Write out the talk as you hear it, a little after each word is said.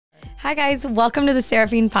Hi guys, welcome to the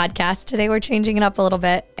Seraphine podcast. Today we're changing it up a little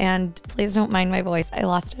bit, and please don't mind my voice. I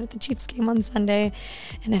lost it at the Chiefs game on Sunday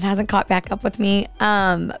and it hasn't caught back up with me.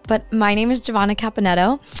 But my name is Giovanna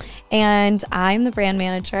Caponetto and I'm the brand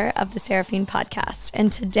manager of the Seraphine podcast.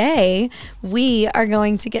 And today we are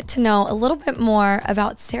going to get to know a little bit more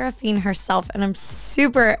about Seraphine herself. And I'm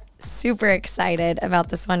super excited about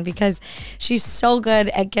this one because she's so good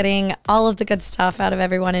at getting all of the good stuff out of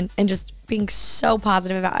everyone and just being so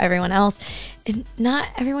positive about everyone else. And not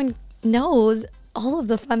everyone knows all of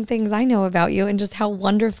the fun things I know about you and just how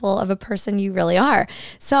wonderful of a person you really are.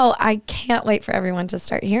 So I can't wait for everyone to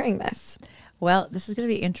start hearing this. Well, this is going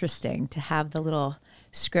to be interesting to have the little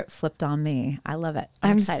script flipped on me. I love it.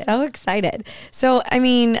 I'm excited. So excited. So, I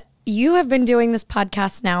mean, you have been doing this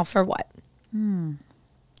podcast now for what?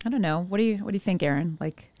 I don't know. What do you think, Erin?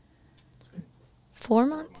 Like 4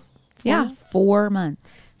 months? 4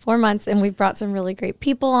 months. 4 months, and we've brought some really great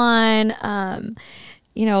people on.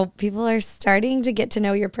 You know, people are starting to get to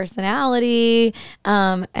know your personality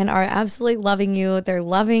and are absolutely loving you. They're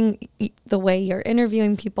loving the way you're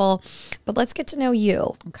interviewing people. But let's get to know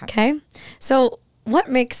you. Okay? So what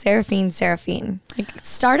makes Seraphine Seraphine? Like,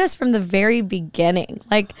 start us from the very beginning.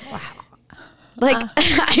 Like, wow. Like,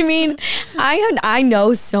 I mean, I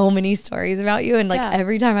know so many stories about you, and like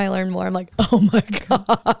every time I learn more, I'm like, oh my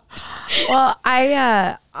God. Well,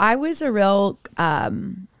 I was a real, I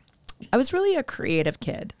was really a creative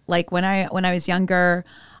kid. Like when I was younger,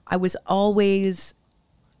 I was always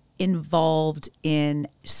involved in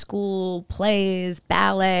school plays,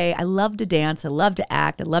 ballet. I loved to dance. I loved to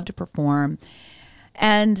act. I loved to perform.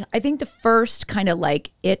 And I think the first kind of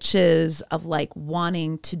like itches of like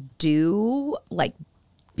wanting to do, like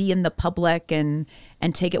be in the public and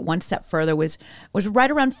take it one step further was right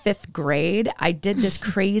around 5th grade. I did this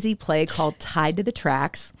crazy play called Tied to the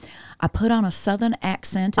Tracks. I put on a Southern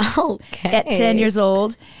accent at 10 years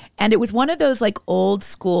old. And it was one of those like old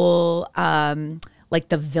school, like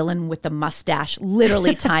the villain with the mustache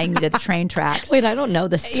literally tying me to the train tracks. Wait, I don't know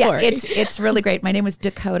this story. Yeah, it's really great. My name was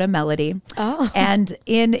Dakota Melody. Oh. And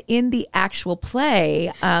in the actual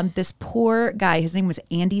play, this poor guy, his name was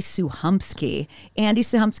Andy Suhumsky. Andy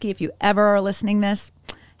Suhumsky, if you ever are listening this,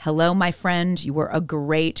 hello, my friend. You were a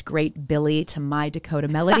great Billy to my Dakota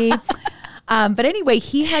Melody. But anyway,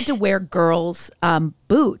 he had to wear girls'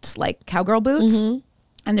 boots, like cowgirl boots. Mm-hmm.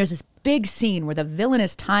 And there's this big scene where the villain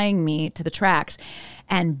is tying me to the tracks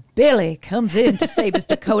and Billy comes in to save his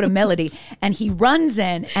Dakota Melody, and he runs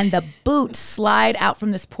in and the boots slide out from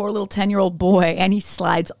this poor little 10-year-old boy and he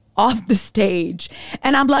slides off the stage.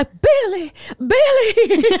 And I'm like, Billy,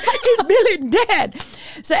 is Billy dead?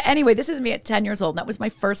 So anyway, this is me at 10 years old. And that was my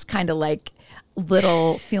first kind of like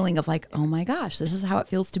little feeling of like, oh my gosh, this is how it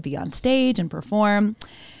feels to be on stage and perform.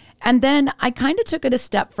 And then I kind of took it a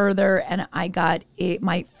step further, and I got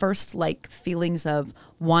my first like feelings of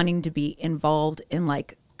wanting to be involved in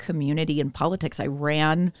like community and politics. I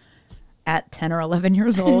ran at 10 or 11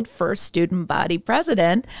 years old for student body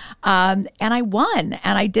president, and I won.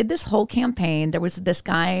 And I did this whole campaign. There was this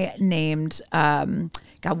guy named,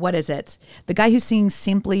 God, what is it? The guy who sings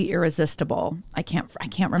Simply Irresistible. I can't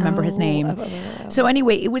remember his name. So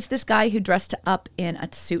anyway, it was this guy who dressed up in a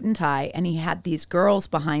suit and tie, and he had these girls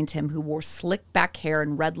behind him who wore slick back hair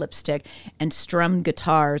and red lipstick and strummed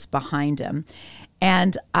guitars behind him.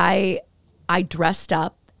 And I dressed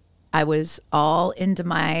up. I was all into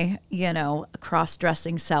my,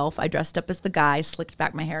 cross-dressing self. I dressed up as the guy, slicked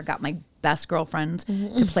back my hair, got my best girlfriend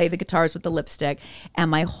to play the guitars with the lipstick. And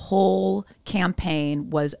my whole campaign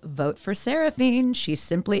was vote for Seraphine. She's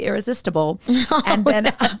simply irresistible. And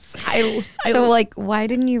then So like, why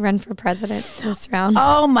didn't you run for president this round?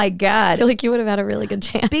 Oh my God. I feel like you would have had a really good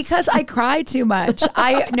chance. Because I cry too much.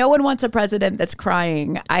 No one wants a president that's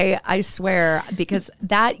crying. I swear, because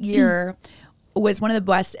that year was one of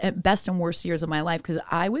the best and worst years of my life because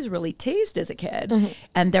I was really tased as a kid. Mm-hmm.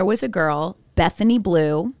 And there was a girl, Bethany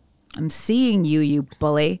Blue. I'm seeing you, you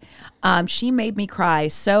bully. She made me cry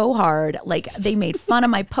so hard. Like, they made fun of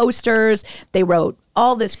my posters. They wrote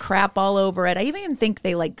all this crap all over it. I even think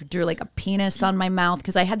they like drew like a penis on my mouth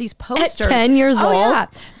because I had these posters. At 10 years old? Yeah.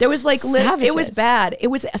 There was like, it was bad. It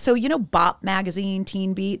was, so Bop magazine,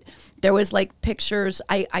 Teen Beat, there was like pictures.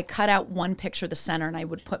 I cut out one picture, the center, and I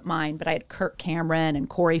would put mine, but I had Kirk Cameron and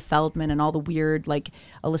Corey Feldman and all the weird, like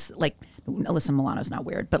Alyssa Milano's not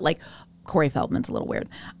weird, but like Corey Feldman's a little weird.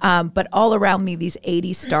 But all around me, these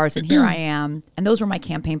 80s stars, and here I am. And those were my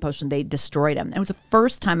campaign posters, and they destroyed them. And it was the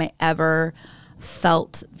first time I ever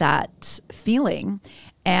felt that feeling.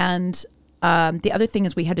 And the other thing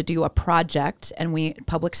is we had to do a project, and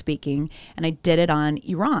public speaking, and I did it on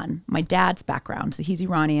Iran, my dad's background. So he's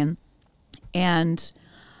Iranian. And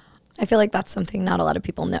I feel like that's something not a lot of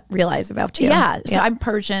people realize about you. Yeah. So I'm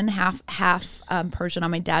Persian, half Persian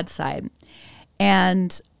on my dad's side.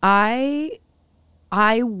 And I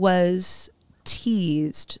was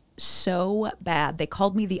teased so bad. They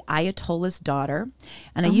called me the Ayatollah's daughter.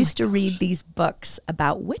 And I used to read these books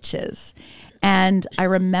about witches. And I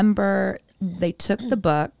remember they took the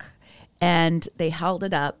book and they held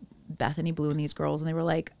it up, Bethany Blue and these girls, and they were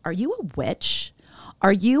like, "Are you a witch?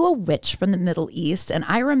 Are you a witch from the Middle East?" And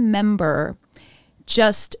I remember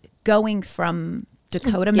just going from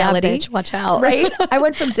Dakota Melody. Bitch, watch out. Right? I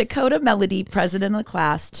went from Dakota Melody, president of the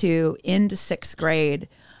class, to into 6th grade,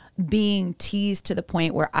 being teased to the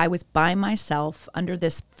point where I was by myself under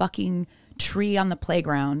this fucking tree on the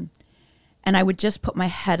playground. And I would just put my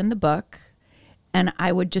head in the book and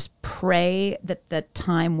I would just pray that the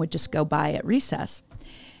time would just go by at recess.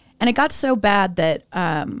 And it got so bad that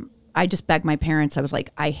I just begged my parents. I was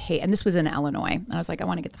like, and this was in Illinois. And I was like, I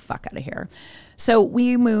want to get the fuck out of here. So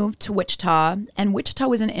we moved to Wichita, and Wichita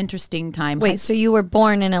was an interesting time. Wait, so you were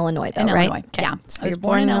born in Illinois, though, right? Illinois. Okay. Yeah. So I was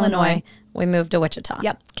born in Illinois. We moved to Wichita.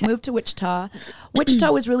 Yep. Okay. Moved to Wichita.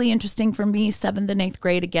 Wichita was really interesting for me. 7th and 8th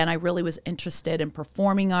grade. Again, I really was interested in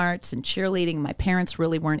performing arts and cheerleading. My parents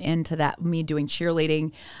really weren't into that, me doing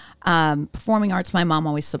cheerleading. Performing arts, my mom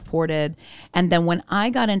always supported. And then when I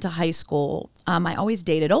got into high school, I always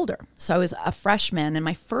dated older. So I was a freshman and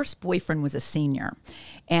my first boyfriend was a senior.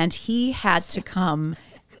 And he had to come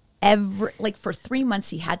for 3 months,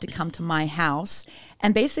 he had to come to my house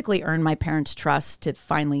and basically earn my parents' trust to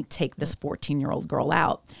finally take this 14-year-old girl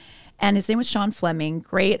out. And his name was Sean Fleming.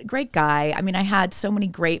 Great guy. I mean, I had so many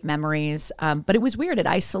great memories, but it was weird. It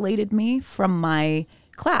isolated me from my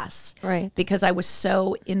class, right? Because I was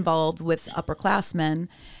so involved with upperclassmen.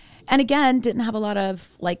 And again, didn't have a lot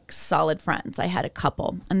of solid friends. I had a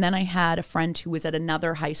couple. And then I had a friend who was at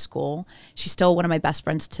another high school. She's still one of my best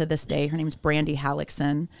friends to this day. Her name is Brandy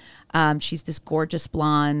Hallickson. She's this gorgeous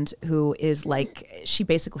blonde who is she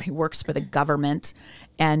basically works for the government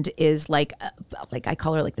and is I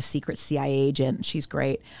call her the secret CIA agent. She's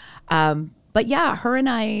great. But yeah, her and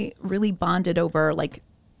I really bonded over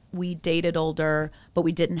we dated older, but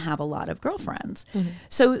we didn't have a lot of girlfriends. Mm-hmm.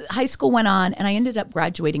 So high school went on and I ended up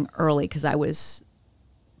graduating early because I was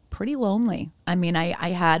pretty lonely. I mean, I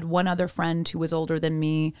had one other friend who was older than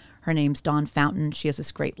me. Her name's Dawn Fountain. She has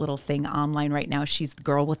this great little thing online right now. She's the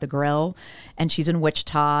girl with the grill and she's in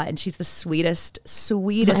Wichita and she's the sweetest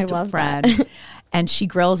friend. And she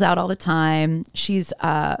grills out all the time. She's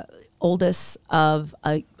oldest of,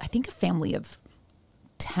 I think, a family of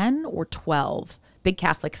 10 or 12. Big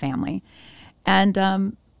Catholic family. And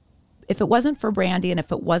if it wasn't for Brandy and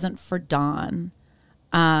if it wasn't for Dawn,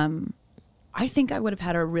 I think I would have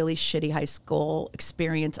had a really shitty high school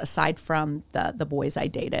experience aside from the boys I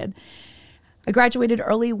dated. I graduated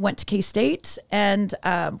early, went to K-State, and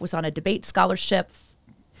was on a debate scholarship.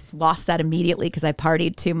 Lost that immediately because I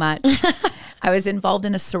partied too much. I was involved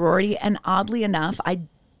in a sorority, and oddly enough, I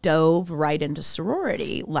dove right into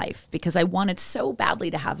sorority life because I wanted so badly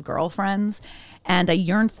to have girlfriends and I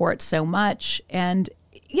yearned for it so much. And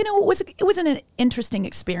it was an interesting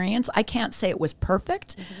experience. I can't say it was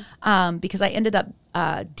perfect because I ended up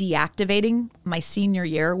deactivating my senior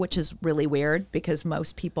year, which is really weird because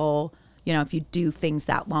most people, if you do things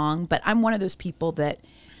that long, but I'm one of those people that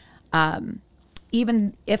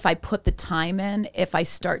even if I put the time in, if I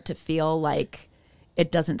start to feel like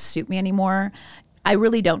it doesn't suit me anymore, I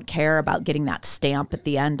really don't care about getting that stamp at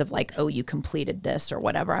the end of oh, you completed this or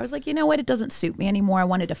whatever. I was like, you know what? It doesn't suit me anymore. I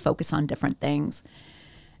wanted to focus on different things.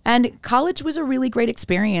 And college was a really great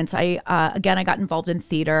experience. I got involved in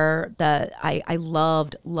theater. I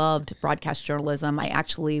loved broadcast journalism. I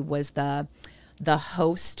actually was the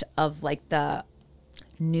host of the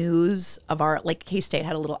news of our K-State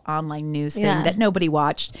had a little online news thing that nobody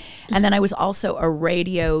watched. And then I was also a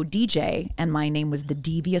radio DJ and my name was the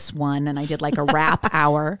Devious One and I did a rap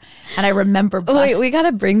hour. And I remember wait, we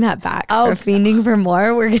gotta bring that back. For Phiending for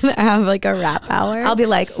More, we're gonna have a rap hour. I'll be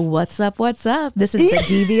like, what's up? This is the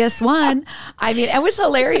Devious One. I mean, it was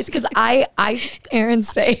hilarious because I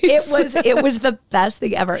Erin's face. It was the best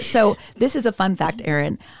thing ever. So this is a fun fact,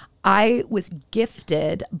 Erin. I was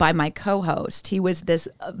gifted by my co-host. He was this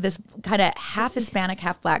kind of half Hispanic,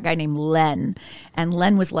 half black guy named Len. And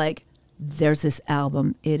Len was like, there's this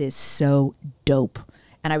album. It is so dope.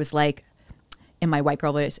 And I was like, in my white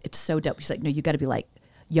girl voice, it's so dope. He's like, no, you got to be like,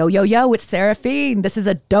 yo, yo, yo, it's Seraphine. This is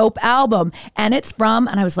a dope album. And it's from,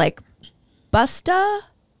 and I was like, Busta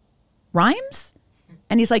Rhymes?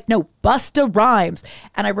 And he's like, no, Busta Rhymes.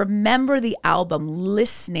 And I remember the album,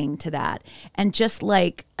 listening to that and just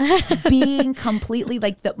like being completely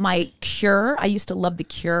like my Cure. I used to love the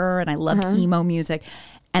Cure and I loved emo music.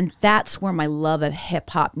 And that's where my love of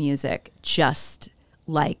hip hop music just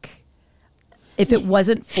like, if it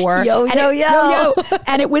wasn't for yo.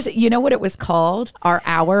 And it was, you know what it was called? Our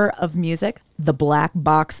hour of music, the Black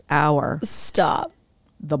Box Hour. Stop.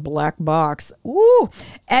 The Black Box. Ooh.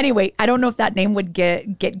 Anyway, I don't know if that name would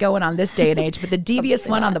get going on this day and age, but the devious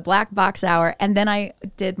one on the Black Box Hour. And then I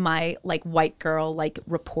did my like white girl like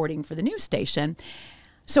reporting for the news station.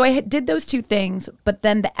 So I did those two things, but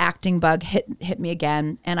then the acting bug hit me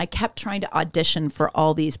again, and I kept trying to audition for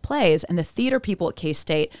all these plays. And the theater people at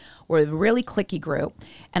K-State were a really cliquey group,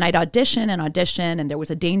 and I'd audition, and there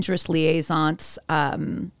was a Dangerous Liaisons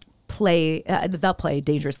play, the play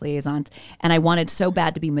Dangerous Liaisons, and I wanted so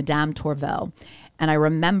bad to be Madame Tourvel. And I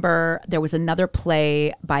remember there was another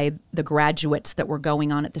play by the graduates that were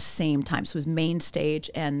going on at the same time. So it was main stage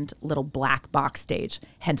and little black box stage,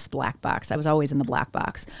 hence black box. I was always in the black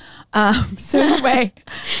box. So anyway,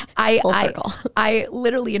 I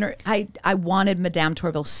literally, I wanted Madame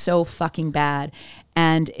Tourvel so fucking bad.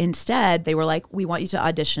 And instead they were like, we want you to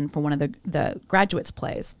audition for one of the graduates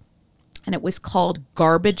plays. And it was called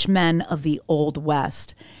Garbage Men of the Old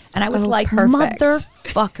West. And I was like, perfect.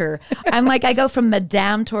 Motherfucker. I'm like, I go from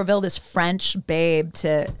Madame Tourvel, this French babe,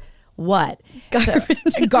 to what?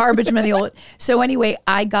 Garbage Men of the Old. So anyway,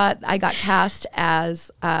 I got cast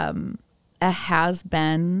as a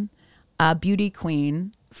has-been beauty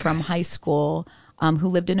queen from high school who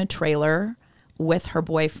lived in a trailer with her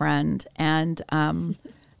boyfriend and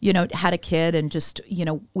you know, had a kid and just, you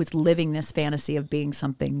know, was living this fantasy of being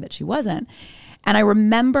something that she wasn't. And I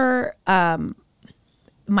remember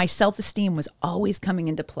my self-esteem was always coming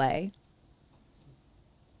into play.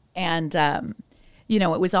 And, you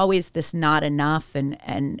know, it was always this not enough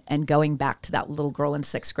and going back to that little girl in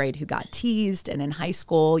 6th grade who got teased, and in high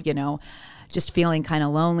school, you know, just feeling kind of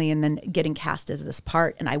lonely, and then getting cast as this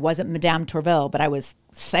part. And I wasn't Madame Tourvel, but I was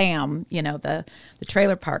Sam, you know, the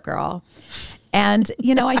trailer park girl. And,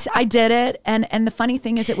 you know, I did it. And the funny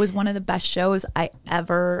thing is, it was one of the best shows I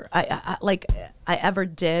ever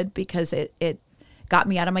did, because it got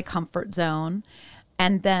me out of my comfort zone.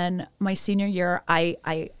 And then my senior year, I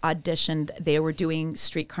auditioned. They were doing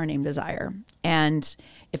Streetcar Named Desire. And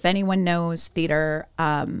if anyone knows theater,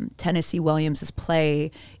 Tennessee Williams's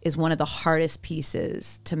play is one of the hardest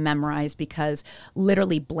pieces to memorize, because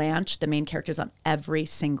literally Blanche, the main character, is on every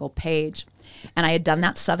single page. And I had done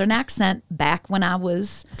that Southern accent back when I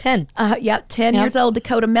was 10. 10 years old.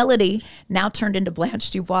 Dakota Melody now turned into Blanche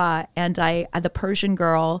Dubois. And the Persian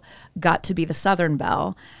girl, got to be the Southern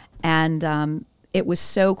belle. And it was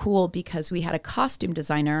so cool, because we had a costume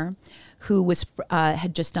designer who was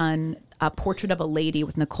had just done a Portrait of a Lady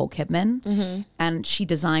with Nicole Kidman, and she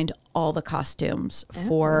designed all the costumes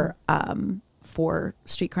for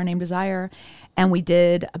Streetcar Named Desire. And we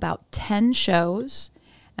did about 10 shows.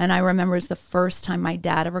 And I remember it was the first time my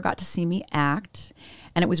dad ever got to see me act.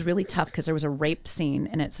 And it was really tough, because there was a rape scene,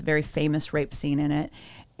 and it's a very famous rape scene in it.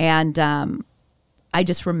 And I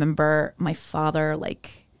just remember my father,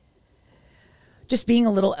 like, just being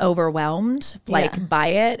a little overwhelmed, like, by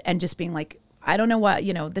it, and just being like, I don't know what,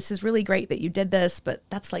 you know, this is really great that you did this, but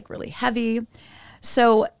that's like really heavy.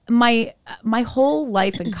 So my whole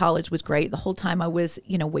life in college was great. The whole time I was,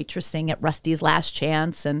 you know, waitressing at Rusty's Last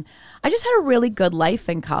Chance, and I just had a really good life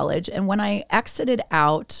in college. And when I exited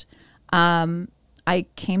out, I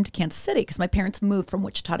came to Kansas City, because my parents moved from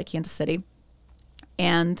Wichita to Kansas City,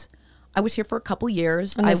 and I was here for a couple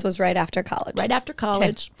years. And this was right after college. Right after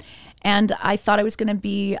college. Okay. And I thought I was going to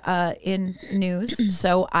be in news.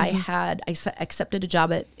 So I accepted a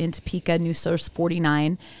job in Topeka, News Source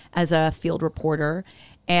 49, as a field reporter.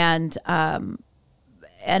 And honestly,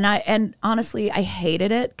 I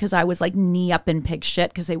hated it, because I was like knee up in pig shit,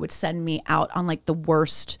 because they would send me out on like the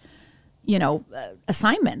worst, you know,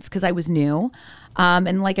 assignments, because I was new.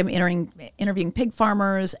 And like I'm interviewing pig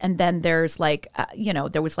farmers, and then there's like, you know,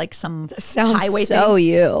 there was like some highway so thing.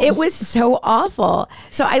 You. It was so awful.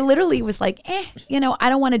 So I literally was like, you know, I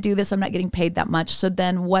don't want to do this. I'm not getting paid that much. So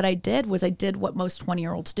then what I did was I did what most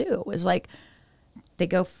 20-year-olds do, is like, they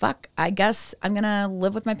go, fuck, I guess I'm going to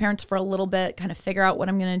live with my parents for a little bit, kind of figure out what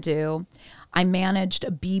I'm going to do. I managed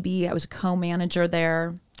a BB. I was a co-manager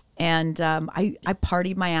there. And I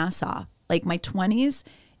partied my ass off. Like, my 20s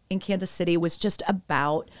in Kansas City was just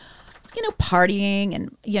about, you know, partying.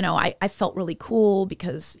 And, you know, I felt really cool,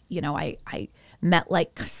 because, you know, met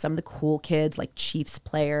like some of the cool kids, like Chiefs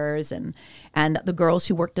players and the girls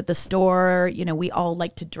who worked at the store. You know, we all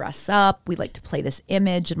like to dress up. We like to play this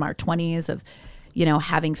image in our 20s of, you know,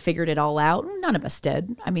 having figured it all out. None of us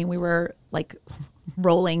did. I mean, we were like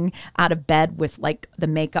rolling out of bed with like the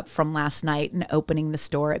makeup from last night and opening the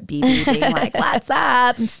store at BB being like, what's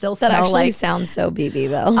up? And still That actually like, sounds so BB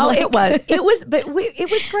though. Oh, like, it was, but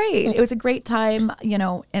it was great. It was a great time, you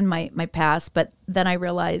know, in my past, but then I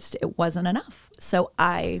realized it wasn't enough. So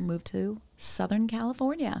I moved to Southern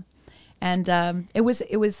California and it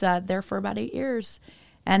was there for about 8 years.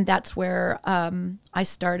 And that's where I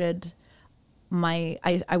started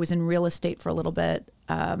I was in real estate for a little bit,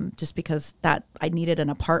 just because that I needed an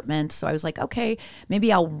apartment. So I was like, okay,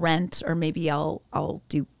 maybe I'll rent or maybe I'll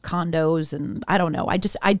do condos, and I don't know. I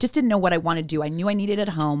just didn't know what I wanted to do. I knew I needed it at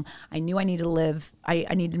home. I knew I needed to live. I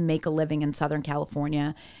needed to make a living in Southern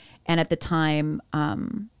California. And at the time,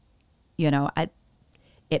 you know,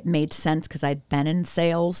 it made sense because I'd been in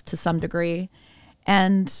sales to some degree.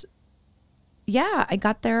 And yeah, I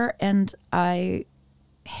got there and I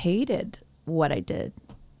hated what I did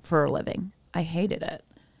for a living. I hated it,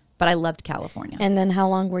 but I loved California. And then how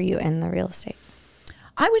long were you in the real estate?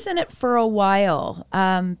 I was in it for a while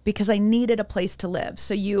because I needed a place to live.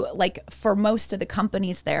 So you, like, for most of the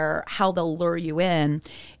companies there, how they'll lure you in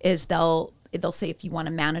is they'll say if you want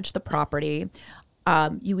to manage the property,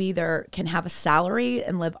 you either can have a salary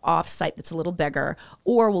and live off site that's a little bigger,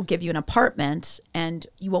 or we'll give you an apartment and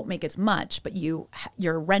you won't make as much, but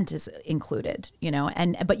your rent is included, you know,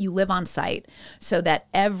 but you live on site so that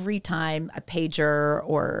every time a pager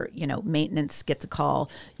or, you know, maintenance gets a call,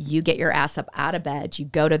 you get your ass up out of bed, you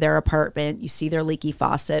go to their apartment, you see their leaky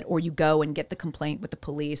faucet, or you go and get the complaint with the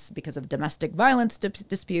police because of domestic violence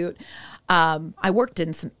dispute. I worked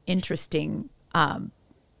in some interesting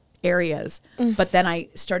areas, but then I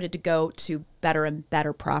started to go to better and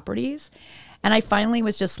better properties. And I finally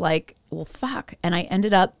was just like, well, fuck. And I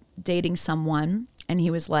ended up dating someone and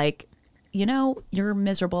he was like, you know, you're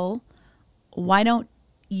miserable. Why don't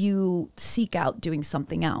you seek out doing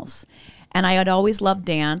something else? And I had always loved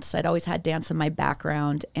dance. I'd always had dance in my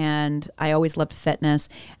background and I always loved fitness.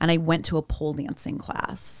 And I went to a pole dancing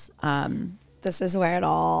class. This is where it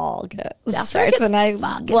all That's starts, and I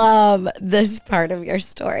love this part of your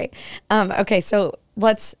story. Okay, so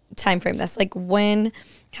let's time frame this. Like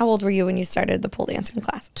how old were you when you started the pole dancing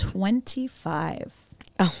class? 25.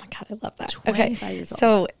 Oh my God, I love that. 25 years old.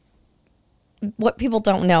 So what people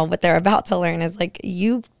don't know, what they're about to learn is like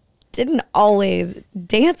you didn't always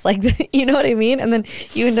dance like that, you know what I mean? And then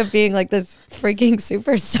you end up being like this freaking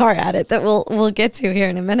superstar at it that we'll get to here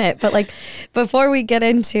in a minute. But like before we get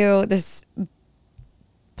into this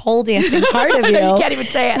pole dancing part of you, you can't even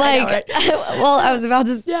say it. Like, I know, right? well, I was about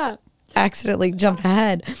to accidentally jump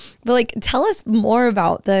ahead, but like tell us more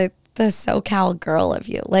about the SoCal girl of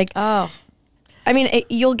you. Like, I mean,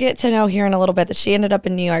 you'll get to know here in a little bit that she ended up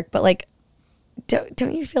in New York, but like,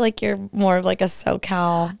 don't you feel like you're more of like a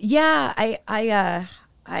SoCal? Yeah,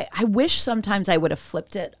 I wish sometimes I would have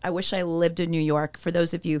flipped it. I wish I lived in New York. For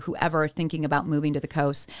those of you who ever are thinking about moving to the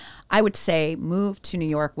coast, I would say move to New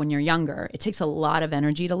York when you're younger. It takes a lot of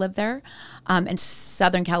energy to live there. And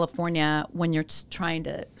Southern California, when you're trying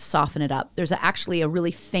to soften it up, there's actually a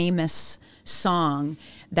really famous song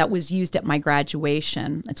that was used at my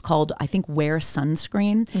graduation. It's called, I think, Wear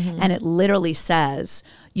Sunscreen. And it literally says,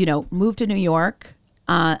 you know, move to New York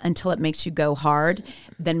until it makes you go hard,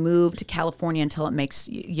 then move to California until it makes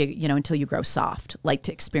you know, until you grow soft, like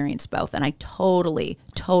to experience both. And I totally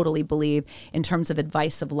believe in terms of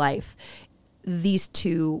advice of life, these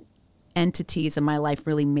two entities in my life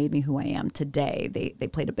really made me who I am today. They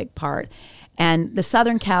played a big part. And the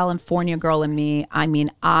Southern California girl in me, I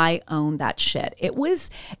mean, I own that shit. It was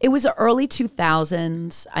the early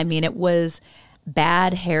 2000s. I mean, it was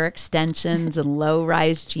bad hair extensions and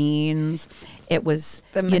low-rise jeans. It was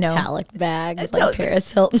the metallic bags like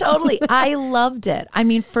Paris Hilton. Totally. I loved it. I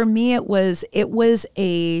mean, for me, it was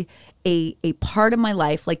a part of my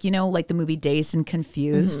life, like, you know, like the movie Dazed and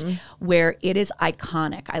Confused, where it is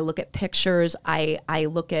iconic. I look at pictures. I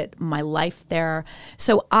look at my life there.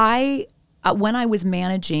 So when I was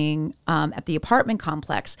managing at the apartment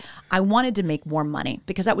complex, I wanted to make more money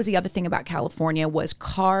because that was the other thing about California was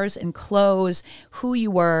cars and clothes, who you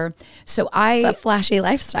were. So it's a flashy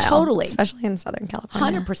lifestyle. Totally. Especially in Southern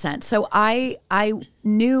California. 100%. So I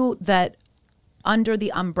knew that under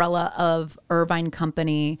the umbrella of Irvine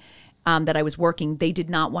Company that I was working, they did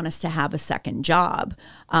not want us to have a second job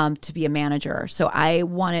to be a manager. So I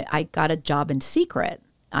got a job in secret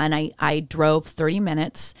and I drove 30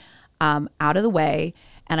 minutes out of the way.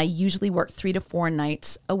 and I usually worked 3 to 4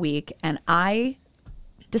 nights a week. And I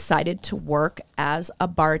decided to work as a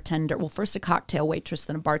bartender. Well, first a cocktail waitress,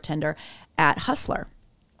 then a bartender at Hustler.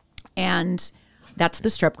 And that's the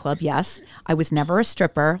strip club, yes. I was never a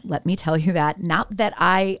stripper, let me tell you that. Not that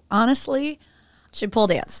I honestly... She pole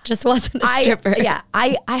danced, just wasn't a stripper.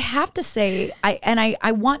 I have to say,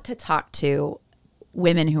 I want to talk to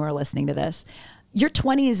women who are listening to this. Your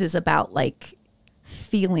 20s is about like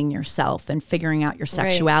feeling yourself and figuring out your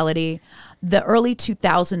sexuality. Right. The early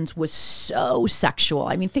 2000s was so sexual.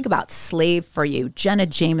 I mean, think about Slave for You, Jenna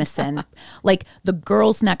Jameson, like the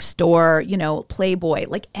Girls Next Door, you know, Playboy,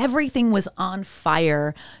 like everything was on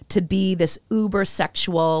fire to be this uber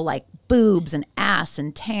sexual, like boobs and ass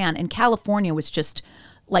and tan. And California was just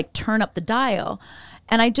like turn up the dial.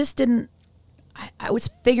 And I just didn't, I was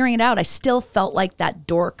figuring it out. I still felt like that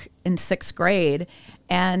dork in 6th grade.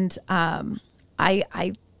 And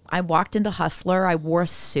I walked into Hustler. I wore a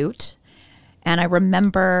suit, and I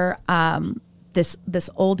remember this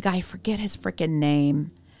old guy. I forget his freaking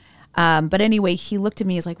name, but anyway, he looked at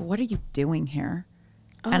me. He's like, "What are you doing here?"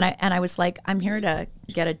 Oh. And I was like, "I'm here to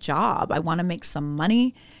get a job. I want to make some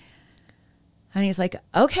money." And he's like,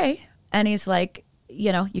 "Okay." And he's like,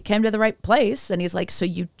 "You know, you came to the right place." And he's like, "So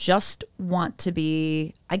you just want to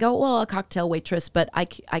be?" I go, "Well, a cocktail waitress, but I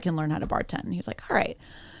can learn how to bartend." And he was like, "All right."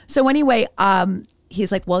 So anyway,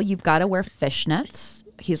 he's like, "Well, you've got to wear fishnets."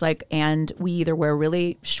 He's like, "And we either wear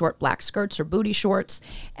really short black skirts or booty shorts,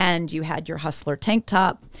 and you had your Hustler tank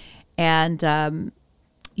top, and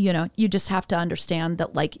you know, you just have to understand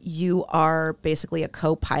that like you are basically a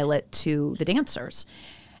co-pilot to the dancers."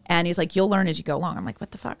 And he's like, "You'll learn as you go along." I'm like,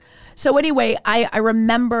 "What the fuck?" So anyway, I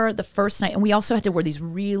remember the first night, and we also had to wear these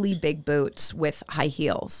really big boots with high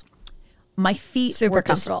heels. My feet super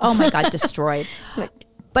comfortable. Oh my God, destroyed.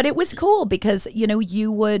 But it was cool because, you know, you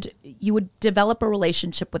would develop a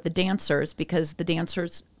relationship with the dancers, because the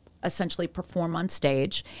dancers essentially perform on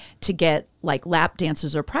stage to get like lap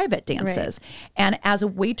dances or private dances. Right. And as a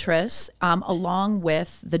waitress, along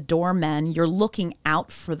with the doormen, you're looking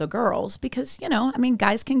out for the girls because, you know, I mean,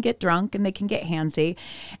 guys can get drunk and they can get handsy.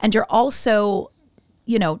 And you're also,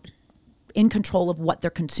 you know, in control of what they're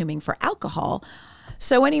consuming for alcohol.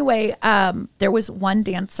 So anyway, there was one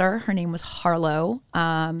dancer. Her name was Harlow.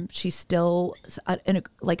 She's still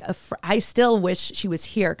I still wish she was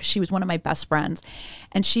here because she was one of my best friends,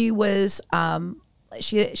 and she was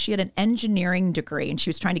she had an engineering degree and she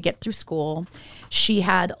was trying to get through school. She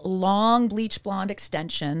had long bleach blonde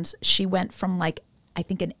extensions. She went from like I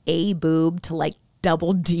think an A boob to like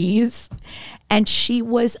double D's, and she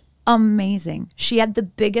was amazing. She had the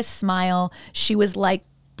biggest smile. She was like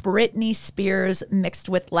Britney Spears mixed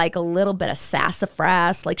with like a little bit of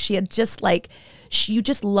sassafras. Like she had just like, you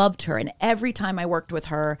just loved her. And every time I worked with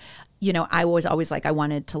her, you know, I was always like, I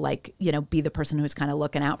wanted to like, you know, be the person who was kind of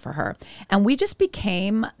looking out for her. And we just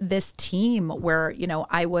became this team where, you know,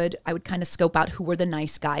 I would kind of scope out who were the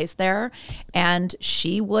nice guys there. And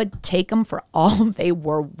she would take them for all they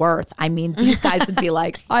were worth. I mean, these guys would be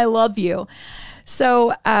like, "I love you."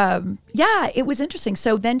 So, yeah, it was interesting.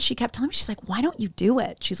 So then she kept telling me, she's like, "Why don't you do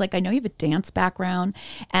it?" She's like, "I know you have a dance background."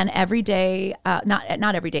 And every day,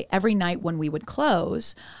 not every day, every night when we would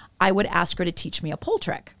close, I would ask her to teach me a pole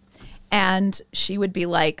trick. And she would be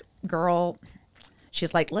like, "Girl,"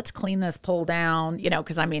 she's like, "let's clean this pole down." You know,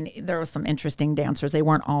 because I mean, there were some interesting dancers. They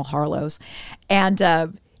weren't all Harlows. And,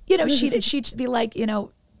 you know, she'd be like, you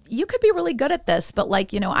know, "You could be really good at this, but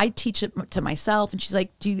like, you know, I teach it to myself." And she's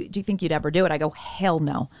like, do you think you'd ever do it?" I go, "Hell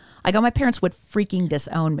no." I go, "My parents would freaking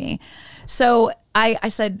disown me." So I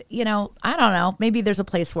said, you know, I don't know, maybe there's a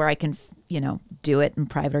place where I can, you know, do it in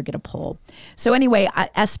private or get a pole. So anyway,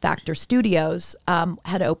 S Factor Studios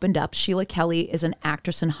had opened up. Sheila Kelly is an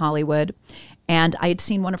actress in Hollywood. And I had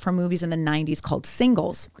seen one of her movies in the 90s called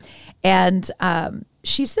Singles. And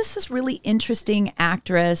she's this really interesting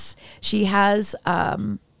actress. She has...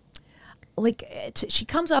 she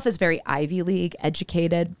comes off as very Ivy League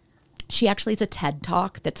educated. She actually has a TED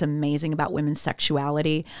Talk that's amazing about women's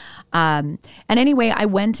sexuality. And anyway, I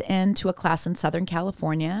went into a class in Southern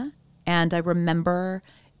California, and I remember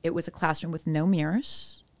it was a classroom with no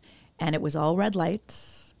mirrors, and it was all red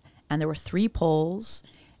lights, and there were 3 poles,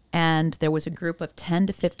 and there was a group of 10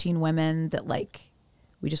 to 15 women that like,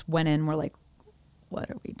 we just went in, we're like,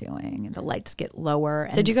 "What are we doing?" And the lights get lower.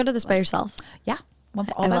 And did you go to this by yourself? Yeah.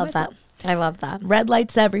 I love that. I love that. Red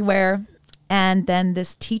lights everywhere. And then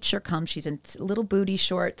this teacher comes. She's in little booty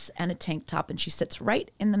shorts and a tank top, and she sits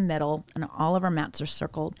right in the middle, and all of our mats are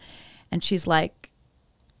circled. And she's like,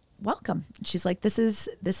 "Welcome." She's like, this is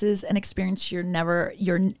an experience you're never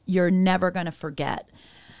going to forget."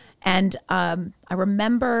 And I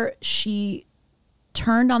remember she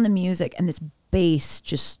turned on the music and this bass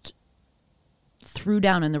just threw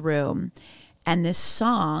down in the room. And this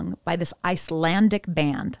song by this Icelandic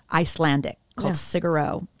band, called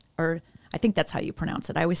Siguró, or I think that's how you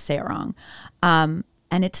pronounce it. I always say it wrong. And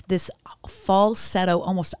it's this falsetto,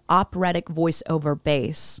 almost operatic voiceover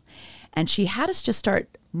bass. And she had us just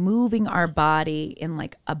start moving our body in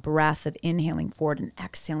like a breath of inhaling forward and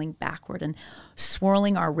exhaling backward and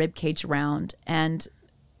swirling our rib cage around. And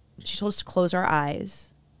she told us to close our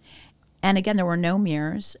eyes. And again, there were no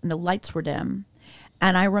mirrors and the lights were dim.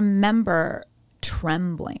 And I remember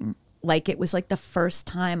trembling, like it was like the first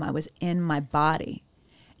time I was in my body.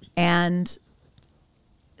 And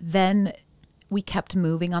then we kept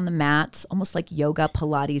moving on the mats, almost like yoga,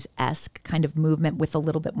 Pilates-esque kind of movement with a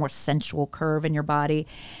little bit more sensual curve in your body.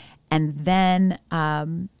 And then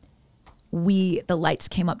the lights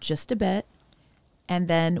came up just a bit. And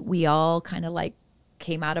then we all kind of like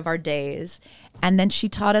came out of our daze. And then she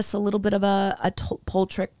taught us a little bit of a pole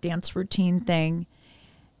trick dance routine thing.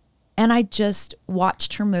 And I just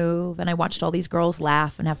watched her move, and I watched all these girls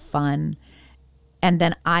laugh and have fun. And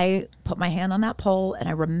then I put my hand on that pole, and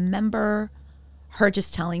I remember her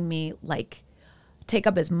just telling me, like, take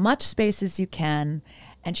up as much space as you can.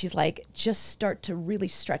 And she's like, just start to really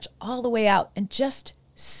stretch all the way out and just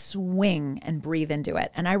swing and breathe into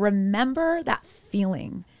it. And I remember that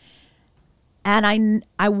feeling. And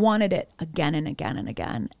I wanted it again and again and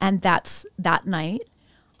again. And that night,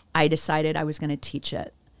 I decided I was going to teach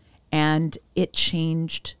it. And it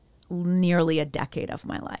changed nearly a decade of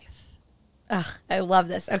my life. Ugh, I love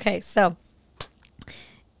this. Okay, so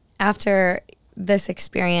after this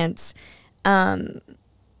experience, were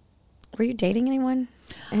you dating anyone?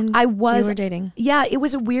 And I was. You were dating? Yeah, it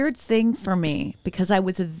was a weird thing for me because I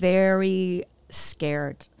was very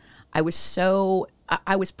scared. I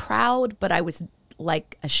was proud, but I was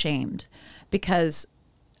like ashamed because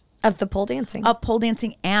of the pole dancing. Of pole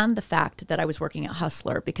dancing and the fact that I was working at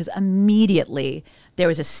Hustler, because immediately there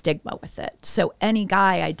was a stigma with it. So any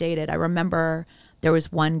guy I dated, I remember there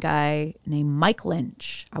was one guy named Mike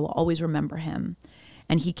Lynch. I will always remember him.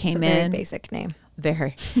 And he came in. Very basic name.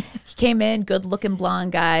 Very. He came in, good looking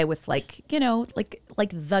blonde guy with like, you know, like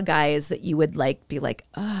the guys that you would like be like,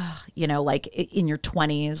 oh, you know, like in your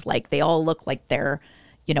 20s, like they all look like they're,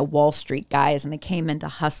 you know, Wall Street guys, and they came into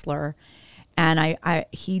Hustler. And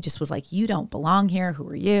he just was like, you don't belong here. Who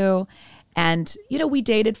are you? And, you know, we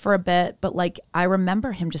dated for a bit, but like, I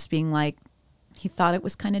remember him just being like, he thought it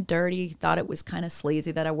was kind of dirty. He thought it was kind of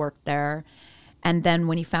sleazy that I worked there. And then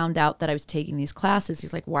when he found out that I was taking these classes,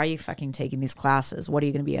 he's like, why are you fucking taking these classes? What are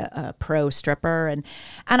you going to be, a pro stripper? And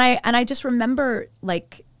I just remember,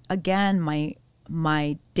 like, again,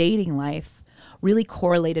 my dating life really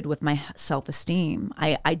correlated with my self-esteem.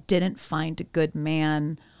 I didn't find a good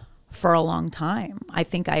man for a long time. I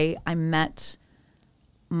think I met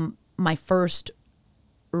my first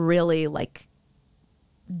really like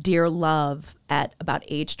dear love at about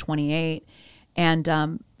age 28.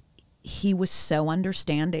 And he was so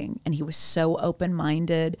understanding and he was so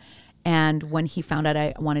open-minded. And when he found out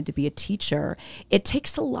I wanted to be a teacher, it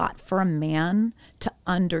takes a lot for a man to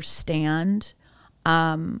understand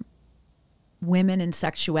women and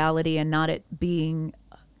sexuality, and not it being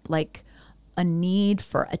like a need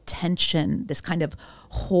for attention, this kind of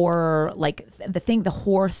horror, like the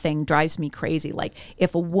whore thing drives me crazy. Like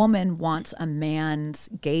if a woman wants a man's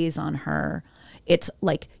gaze on her, it's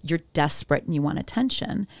like you're desperate and you want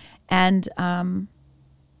attention. And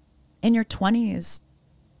in your 20s,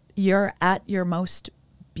 you're at your most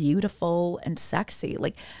beautiful and sexy.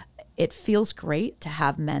 Like it feels great to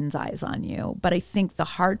have men's eyes on you. But I think the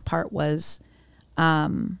hard part was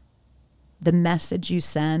the message you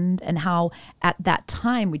send, and how at that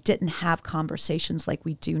time we didn't have conversations like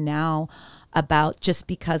we do now about just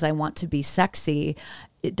because I want to be sexy,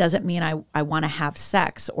 it doesn't mean I want to have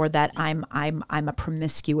sex, or that I'm a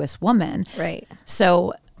promiscuous woman. Right.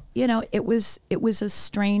 So, you know, it was a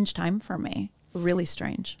strange time for me. Really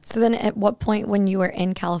strange. So then at what point when you were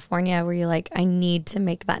in California were you like, I need to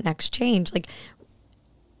make that next change? Like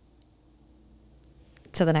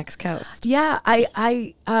to the next coast? Yeah,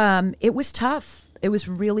 it was tough. It was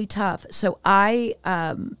really tough. So I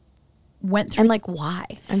went through. And like, why?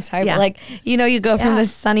 I'm sorry, but like, you know, you go from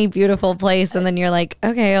this sunny, beautiful place, and then you're like,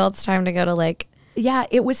 okay, well, it's time to go to like. Yeah,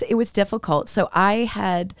 it was difficult. So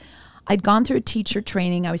I'd gone through a teacher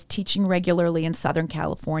training. I was teaching regularly in Southern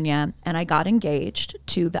California, and I got engaged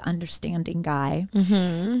to the understanding guy.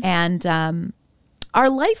 Mm-hmm. And our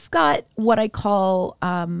life got what I call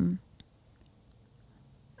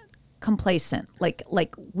complacent. Like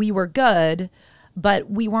we were good, but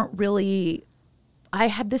we weren't really, I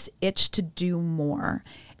had this itch to do more.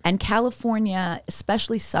 And California,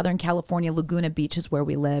 especially Southern California, Laguna Beach is where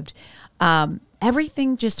we lived.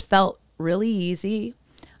 Everything just felt really easy.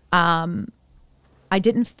 I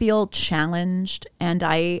didn't feel challenged, and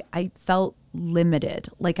I felt limited.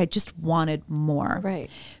 Like I just wanted more. Right.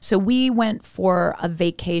 So we went for a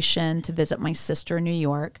vacation to visit my sister in New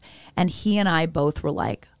York, and he and I both were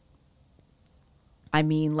like, I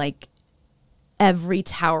mean, like every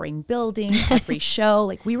towering building, every show,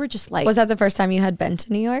 like we were just like. Was that the first time you had been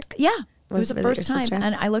to New York? Yeah. It was the first time. Sister?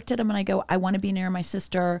 And I looked at him and I go, I want to be near my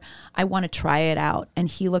sister. I want to try it out. And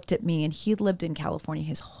he looked at me, and he'd lived in California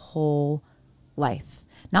his whole life.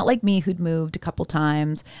 Not like me, who'd moved a couple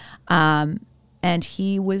times. And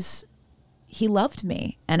he loved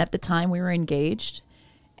me. And at the time we were engaged,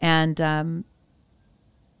 and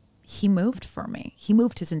he moved for me. He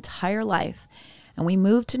moved his entire life. And we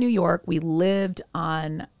moved to New York. We lived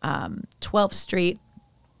on 12th Street,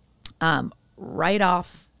 right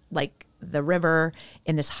off like the river,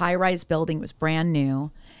 in this high-rise building. It was brand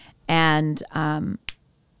new. And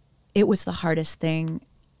it was the hardest thing,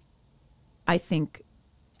 I think,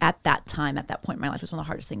 at that time, at that point in my life. It was one of the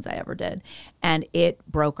hardest things I ever did. And it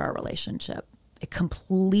broke our relationship. It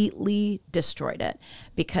completely destroyed it,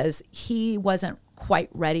 because he wasn't quite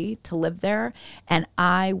ready to live there. And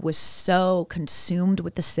I was so consumed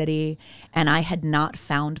with the city, and I had not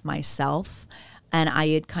found myself. And I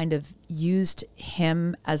had kind of used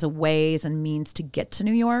him as a ways and means to get to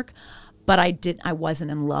New York. But I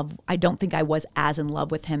wasn't in love. I don't think I was as in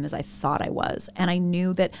love with him as I thought I was. And I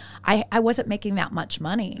knew that I wasn't making that much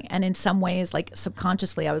money. And in some ways, like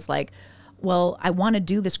subconsciously, I was like, well, I want to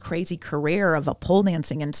do this crazy career of a pole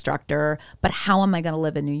dancing instructor, but how am I going to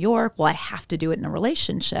live in New York? Well, I have to do it in a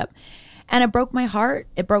relationship. And it broke my heart.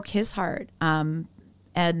 It broke his heart. And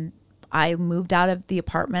I moved out of the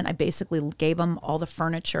apartment. I basically gave him all the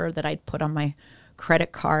furniture that I'd put on my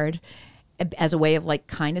credit card as a way of like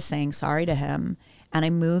kind of saying sorry to him. And I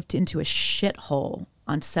moved into a shithole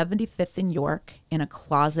on 75th in York in a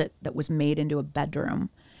closet that was made into a bedroom.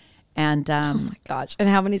 And oh my gosh. And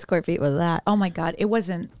how many square feet was that? Oh my God. It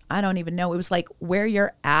wasn't, I don't even know. It was like where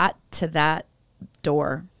you're at to that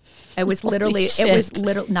door. It was literally,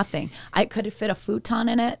 nothing. I could fit a futon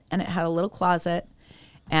in it, and it had a little closet.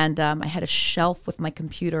 And I had a shelf with my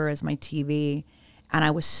computer as my TV. And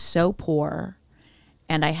I was so poor.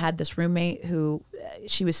 And I had this roommate who,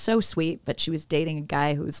 she was so sweet, but she was dating a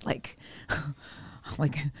guy who's like,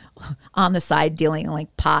 like on the side dealing in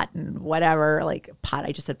like pot and whatever, like pot.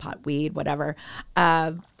 I just said pot, weed, whatever.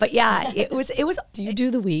 But yeah, it was. Do you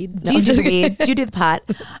do the weed? Do you do the weed? Do you do the pot?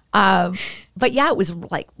 But yeah, it was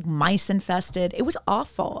like mice infested. It was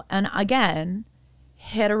awful. And again,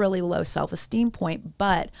 hit a really low self-esteem point,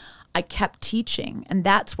 but I kept teaching, and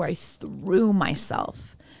that's where I threw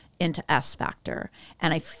myself into S Factor,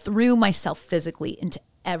 and I threw myself physically into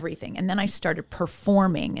everything. And then I started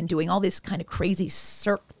performing and doing all these kind of crazy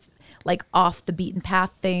like off the beaten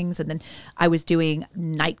path things. And then I was doing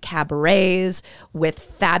night cabarets with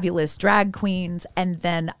fabulous drag queens. And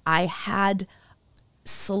then I had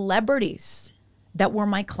celebrities that were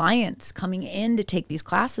my clients coming in to take these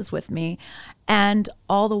classes with me. And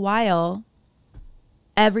all the while,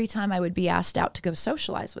 every time I would be asked out to go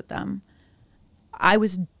socialize with them, I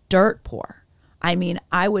was dirt poor. I mean,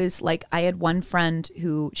 I had one friend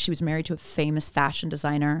who, she was married to a famous fashion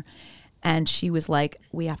designer, and she was like,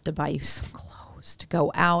 we have to buy you some clothes to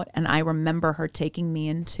go out. And I remember her taking me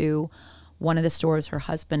into one of the stores her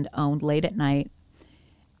husband owned late at night,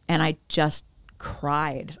 and I just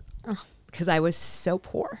cried because I was so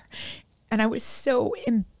poor and I was so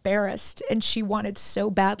embarrassed, and she wanted so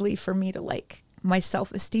badly for me to like my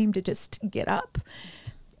self-esteem to just get up.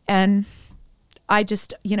 And I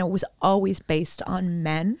just, was always based on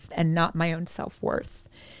men and not my own self-worth.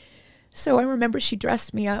 So I remember she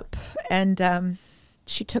dressed me up, and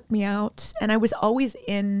she took me out. And I was always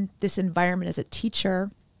in this environment as a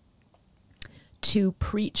teacher to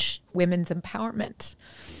preach women's empowerment,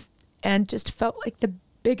 and just felt like the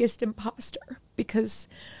biggest imposter because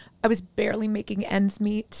I was barely making ends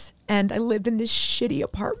meet. And I lived in this shitty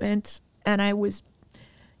apartment, and I was,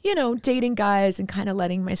 dating guys and kind of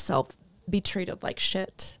letting myself be treated like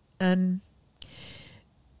shit. And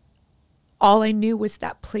all I knew was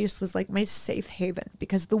that place was like my safe haven,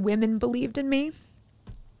 because the women believed in me,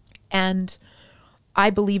 and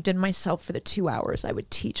I believed in myself for the 2 hours I would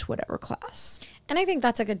teach whatever class. And I think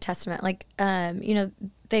that's a good testament. Like,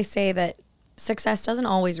 they say that success doesn't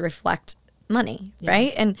always reflect money,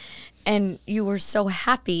 right? And you were so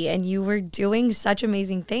happy and you were doing such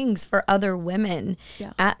amazing things for other women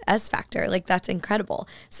at S Factor. Like, that's incredible.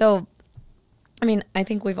 So, I mean, I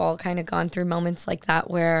think we've all kind of gone through moments like that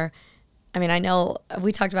where, I mean, I know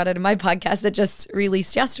we talked about it in my podcast that just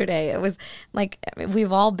released yesterday. It was like,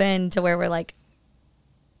 we've all been to where we're like,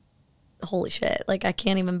 holy shit, like I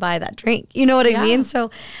can't even buy that drink. You know what I mean?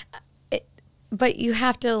 So, but you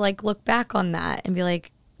have to like look back on that and be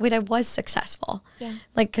like, wait, I was successful. Yeah.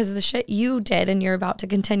 Like, because the shit you did and you're about to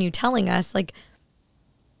continue telling us, like,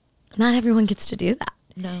 not everyone gets to do that.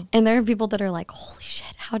 No. And there are people that are like, holy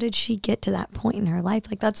shit, how did she get to that point in her life?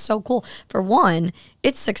 Like, that's so cool. For one,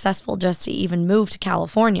 it's successful just to even move to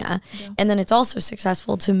California. Yeah. And then it's also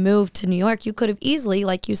successful to move to New York. You could have easily,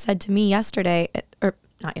 like you said to me yesterday, or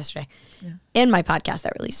not yesterday, in my podcast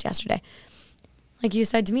that released yesterday, like you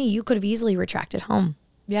said to me, you could have easily retracted home.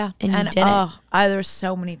 Yeah. And you didn't. There's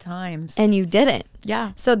so many times. And you didn't.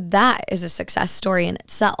 Yeah. So that is a success story in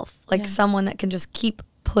itself. Like someone that can just keep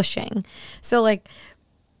pushing. So like,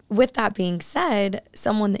 with that being said,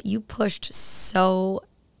 someone that you pushed so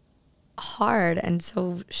hard and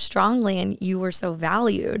so strongly and you were so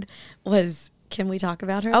valued was, can we talk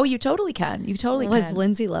about her? Oh, you totally can. You totally was can.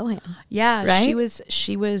 Lindsay Lohan. Yeah. Right?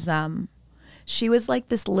 She was like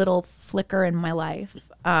this little flicker in my life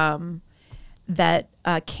that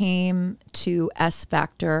came to S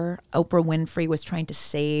Factor. Oprah Winfrey was trying to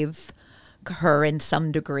save her in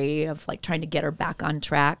some degree of like trying to get her back on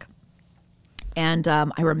track. And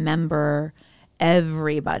I remember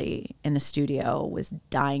everybody in the studio was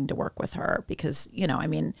dying to work with her because, you know, I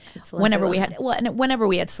mean, whenever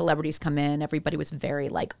we had celebrities come in, everybody was very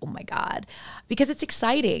like, oh my God, because it's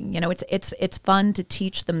exciting. You know, it's fun to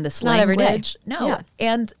teach them this language. Not every day. No. Yeah.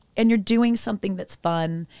 And you're doing something that's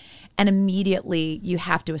fun, and immediately you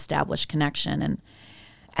have to establish connection.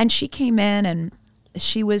 And she came in and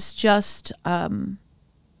she was just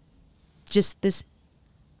this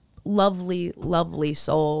lovely, lovely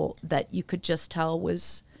soul that you could just tell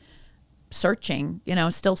was searching, you know,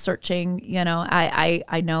 still searching. You know,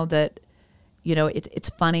 I know that, you know, it's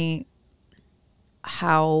funny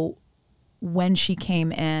how when she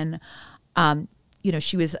came in, you know,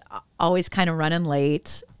 she was always kind of running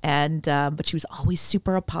late, and but she was always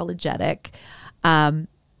super apologetic.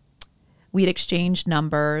 We had exchanged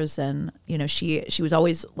numbers, and you know, she was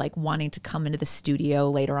always like wanting to come into the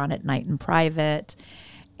studio later on at night in private.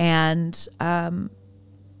 And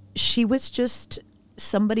she was just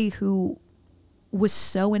somebody who was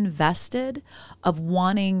so invested of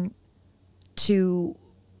wanting to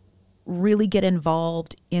really get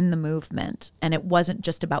involved in the movement. And it wasn't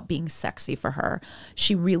just about being sexy for her.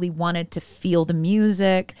 She really wanted to feel the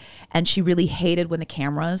music, and she really hated when the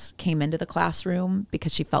cameras came into the classroom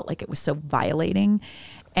because she felt like it was so violating.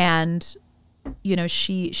 And, you know,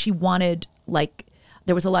 she wanted, like,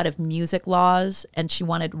 there was a lot of music laws, and she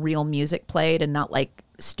wanted real music played and not like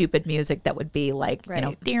stupid music that would be like, you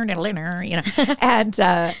know, and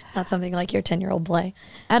not something like your 10-year-old play.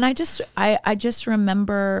 And I just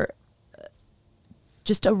remember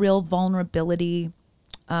just a real vulnerability.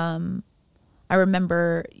 I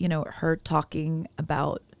remember, you know, her talking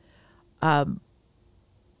about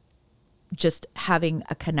just having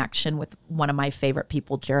a connection with one of my favorite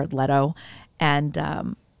people, Jared Leto, and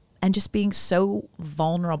just being so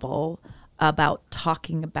vulnerable about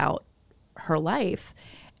talking about her life,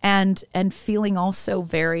 and feeling also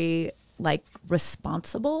very like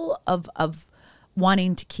responsible of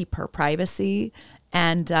wanting to keep her privacy,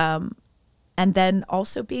 and then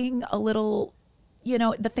also being a little, you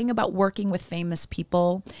know, the thing about working with famous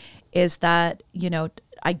people is that, you know,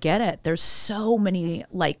 I get it. There's so many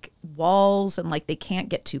like walls, and like they can't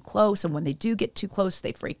get too close. And when they do get too close,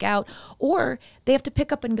 they freak out, or they have to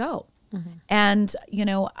pick up and go. Mm-hmm. And, you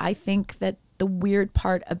know, I think that the weird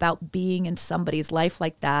part about being in somebody's life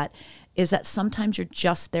like that is that sometimes you're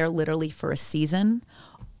just there literally for a season,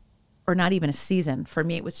 or not even a season. For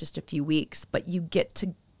me, it was just a few weeks, but you get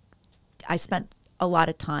to, I spent a lot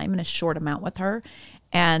of time in a short amount with her.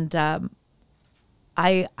 And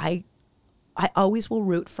I always will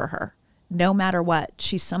root for her, no matter what.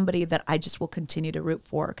 She's somebody that I just will continue to root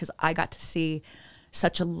for, because I got to see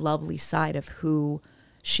such a lovely side of who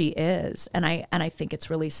she is. And I think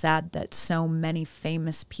it's really sad that so many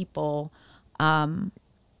famous people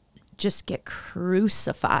just get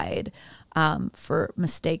crucified for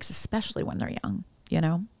mistakes, especially when they're young, you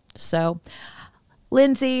know? So,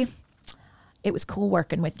 Lindsay, it was cool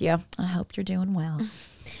working with you. I hope you're doing well.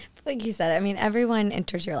 Like you said, I mean, everyone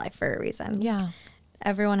enters your life for a reason. Yeah.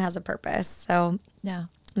 Everyone has a purpose. So yeah.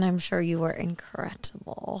 And I'm sure you were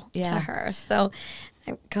incredible to Yeah. her. So,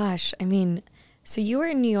 gosh, I mean, so you were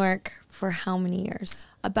in New York for how many years?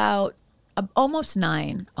 About almost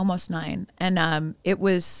nine. And it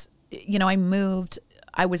was, I moved.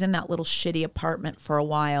 I was in that little shitty apartment for a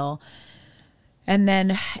while. And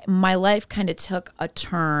then my life kind of took a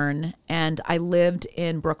turn, and I lived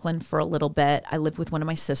in Brooklyn for a little bit. I lived with one of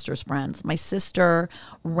my sister's friends. My sister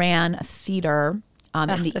ran a theater in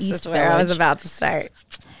the This East is where I was Village. about to start.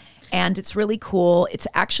 And it's really cool. It's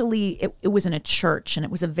actually, it was in a church, and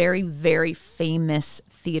it was a very, very famous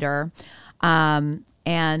theater.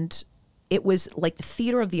 And it was like the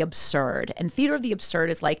theater of the absurd. And theater of the absurd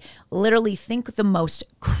is like, literally think the most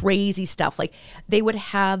crazy stuff. Like they would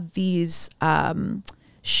have these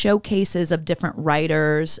showcases of different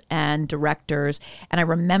writers and directors. And I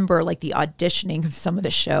remember like the auditioning of some of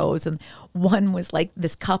the shows. And one was like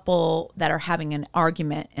this couple that are having an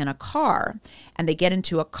argument in a car, and they get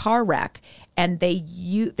into a car wreck, and they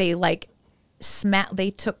took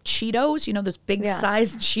Cheetos, those big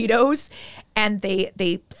sized Cheetos, and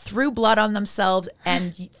they threw blood on themselves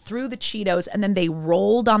and threw the Cheetos, and then they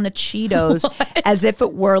rolled on the Cheetos as if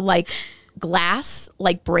it were like glass,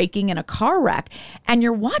 like breaking in a car wreck. And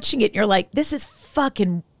you're watching it and you're like, this is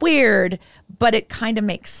fucking weird, but it kind of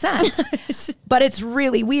makes sense. But it's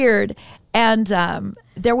really weird. And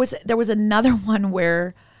there was another one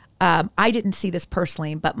where I didn't see this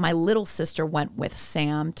personally, but my little sister went with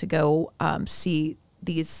Sam to go see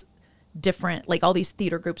these different, like all these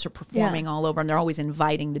theater groups are performing all over, and they're always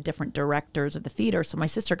inviting the different directors of the theater. So my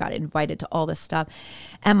sister got invited to all this stuff.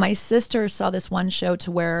 And my sister saw this one show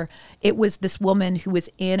to where it was this woman who was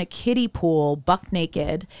in a kiddie pool, buck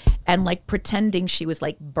naked, and like pretending she was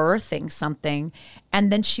like birthing something.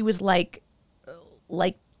 And then she was like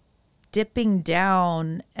dipping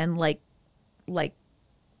down and like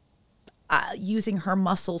using her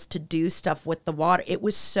muscles to do stuff with the water. It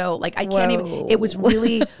was so like, I can't even, it was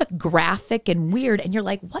really graphic and weird. And you're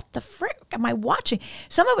like, what the frick am I watching?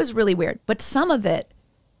 Some of it was really weird, but some of it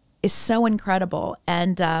is so incredible.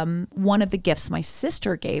 And one of the gifts my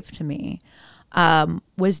sister gave to me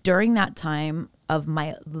was during that time of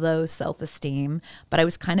my low self-esteem, but I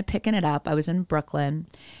was kind of picking it up. I was in Brooklyn,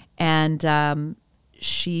 and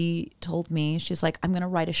she told me, she's like, I'm going to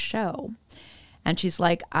write a show. And she's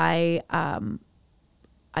like, I'd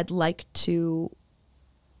like to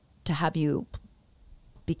have you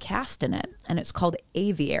be cast in it. And it's called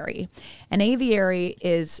Aviary. An aviary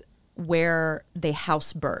is where they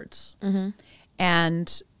house birds. Mm-hmm.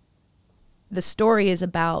 And the story is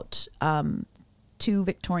about two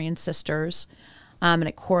Victorian sisters, and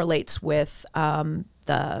it correlates with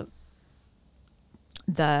the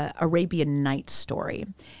Arabian Nights story.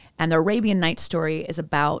 And the Arabian Nights story is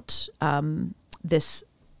about this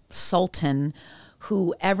sultan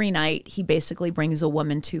who every night he basically brings a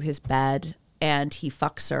woman to his bed and he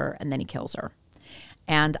fucks her and then he kills her.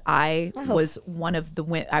 And I was one of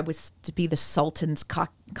I was to be the sultan's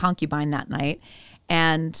concubine that night.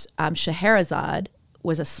 And Scheherazade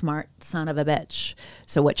was a smart son of a bitch.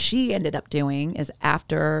 So what she ended up doing is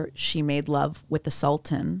after she made love with the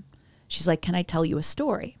sultan, she's like, can I tell you a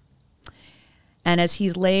story? And as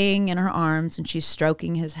he's laying in her arms and she's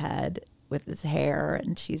stroking his head with his hair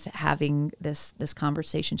and she's having this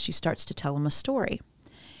conversation, she starts to tell him a story.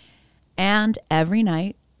 And every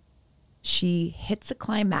night she hits a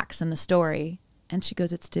climax in the story and she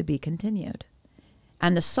goes, it's to be continued.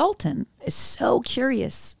 And the Sultan is so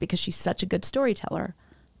curious because she's such a good storyteller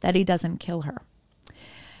that he doesn't kill her.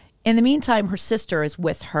 In the meantime, her sister is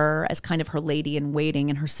with her as kind of her lady in waiting,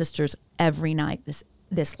 and her sister's every night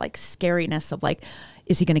this like scariness of like,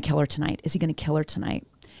 is he going to kill her tonight? Is he going to kill her tonight?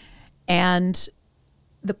 And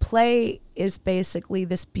the play is basically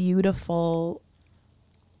this beautiful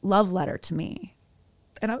love letter to me.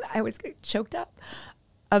 And I was choked up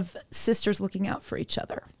of sisters looking out for each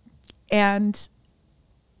other. And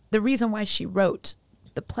the reason why she wrote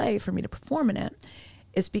the play for me to perform in it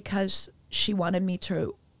is because she wanted me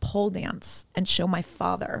to pole dance and show my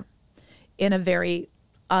father in a very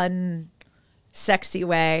unsexy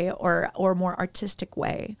way or more artistic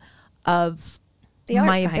way of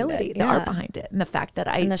my ability, the art behind it, and the fact that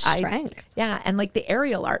and the strength. And like the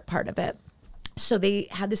aerial art part of it. So they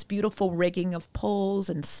had this beautiful rigging of poles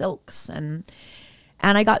and silks, and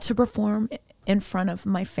I got to perform in front of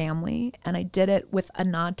my family, and I did it with a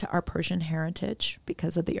nod to our Persian heritage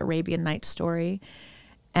because of the Arabian Nights story.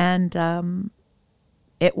 And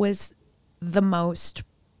it was the most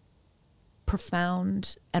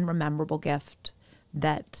profound and memorable gift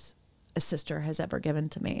that a sister has ever given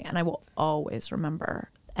to me. And I will always remember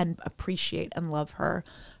and appreciate and love her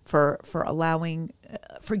for allowing,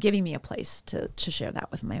 for giving me a place to share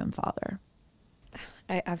that with my own father.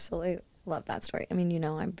 I absolutely love that story. I mean,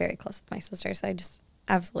 I'm very close with my sister, so I just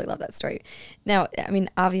absolutely love that story. Now, I mean,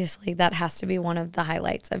 obviously that has to be one of the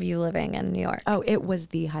highlights of you living in New York. Oh, it was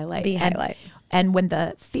the highlight. The highlight. And when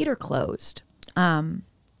the theater closed,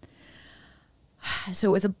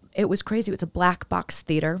 so it was crazy. It was a black box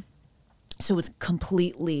theater. So it was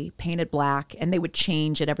completely painted black, and they would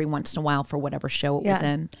change it every once in a while for whatever show it was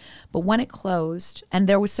in. But when it closed, and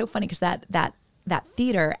there was so funny because that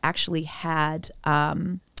theater actually had,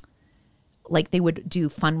 like they would do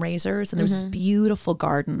fundraisers, and there was this beautiful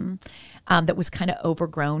garden that was kind of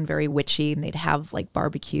overgrown, very witchy, and they'd have like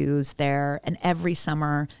barbecues there. And every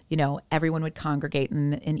summer, everyone would congregate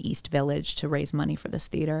in East Village to raise money for this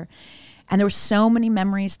theater. And there were so many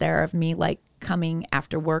memories there of me like coming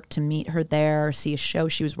after work to meet her there, see a show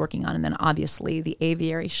she was working on, and then obviously the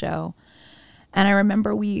aviary show. And I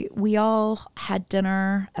remember we all had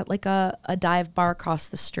dinner at like a dive bar across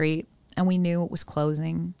the street, and we knew it was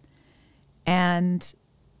closing. And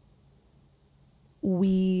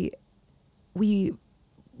we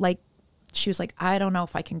like, she was like, I don't know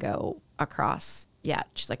if I can go across yet.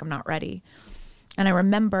 She's like, I'm not ready. And I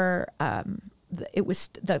remember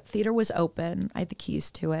the theater was open. I had the keys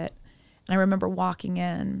to it. And I remember walking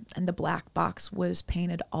in, and the black box was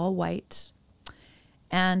painted all white.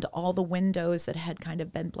 And all the windows that had kind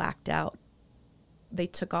of been blacked out, they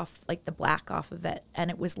took off like the black off of it. And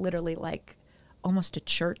it was literally like almost a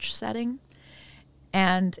church setting.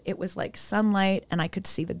 And it was like sunlight, and I could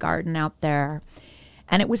see the garden out there.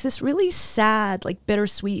 And it was this really sad, like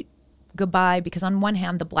bittersweet goodbye, because on one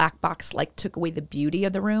hand, the black box like took away the beauty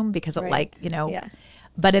of the room because it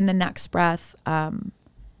but in the next breath,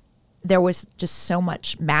 there was just so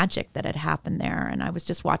much magic that had happened there. And I was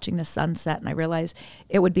just watching the sunset, and I realized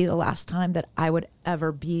it would be the last time that I would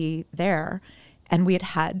ever be there. And we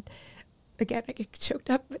had, again, I get choked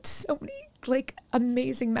up, but so many like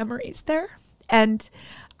amazing memories there. And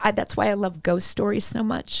that's why I love ghost stories so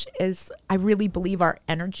much, is I really believe our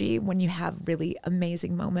energy, when you have really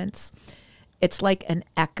amazing moments, it's like an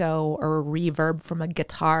echo or a reverb from a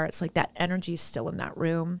guitar. It's like that energy is still in that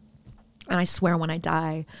room. And I swear when I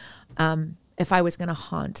die, if I was going to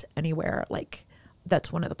haunt anywhere, like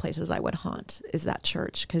that's one of the places I would haunt, is that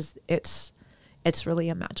church, because it's really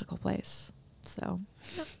a magical place. So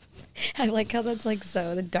I like how that's like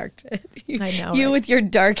so the dark. I know you with your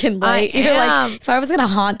dark and light. You're like, if I was gonna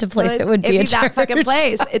haunt a place, it would be a that church. Fucking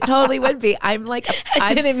place. It totally would be. I'm like,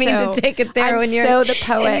 I didn't mean to take it there when you're so the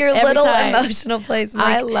poet in your every little time. Emotional place.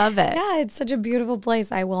 I love it. Yeah, it's such a beautiful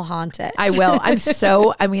place. I will haunt it. I will.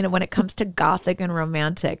 I mean, when it comes to gothic and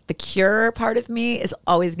romantic, the Cure part of me is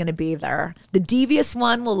always going to be there. The devious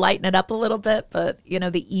one will lighten it up a little bit, but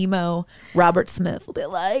the emo Robert Smith will be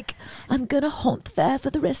like, I'm going to haunt there for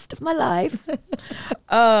the rest of my life.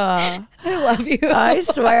 I love you. I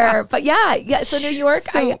swear. But yeah. So New York,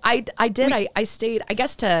 I stayed, I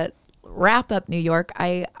guess, to wrap up New York.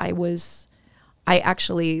 I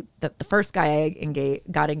actually, the first guy I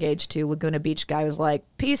got engaged to, Laguna Beach guy, was like,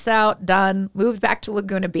 peace out, done, moved back to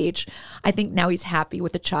Laguna Beach. I think now he's happy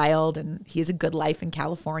with a child, and he has a good life in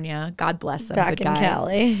California. God bless him. Back good in guy.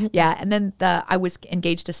 Cali. Yeah. And then I was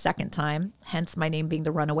engaged a second time, hence my name being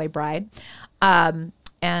the Runaway Bride.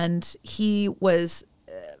 And he was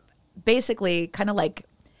basically kind of like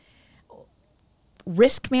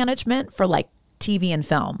risk management for like TV and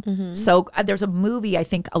film. Mm-hmm. So there's a movie, I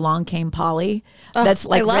think, Along Came Polly. That's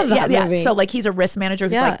like, I love that movie. Yeah. So like he's a risk manager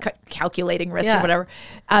who's like calculating risk or whatever.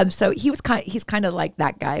 So he's kind of like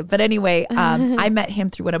that guy. But anyway, I met him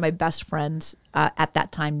through one of my best friends at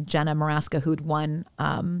that time, Jenna Maraska, who'd won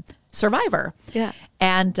Survivor. Yeah.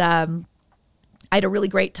 And I had a really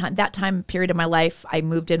great time. That time period of my life, I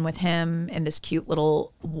moved in with him in this cute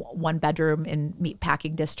little one bedroom in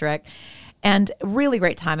Meatpacking District. And really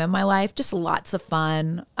great time in my life, just lots of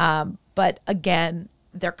fun. But again,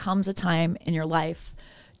 there comes a time in your life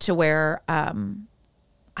to where, I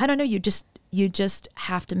don't know, you just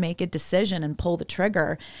have to make a decision and pull the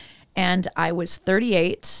trigger. And I was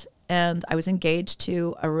 38 and I was engaged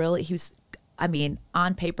to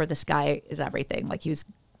on paper, this guy is everything. Like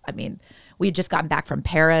we had just gotten back from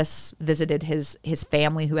Paris, visited his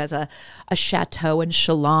family who has a chateau in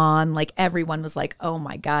Chalon. Like everyone was like, oh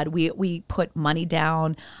my God, we put money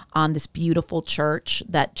down on this beautiful church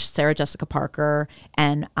that Sarah Jessica Parker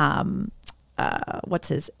and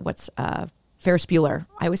Ferris Bueller.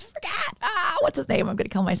 I always forget. What's his name? I'm going to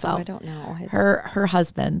kill myself. I don't know. Her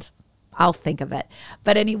husband. I'll think of it.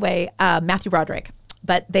 But anyway, Matthew Broderick.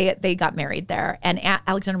 but they got married there. And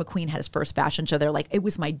Alexander McQueen had his first fashion show there. Like, it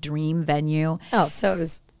was my dream venue. Oh, so it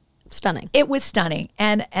was stunning. It was stunning.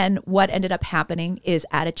 And what ended up happening is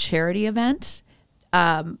at a charity event,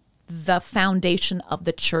 the foundation of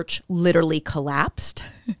the church literally collapsed.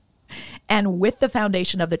 And with the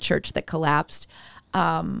foundation of the church that collapsed,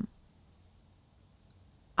 I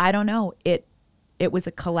don't know, it was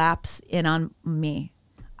a collapse in on me.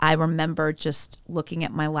 I remember just looking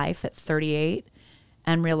at my life at 38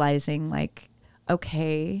 and realizing, like,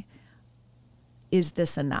 okay, is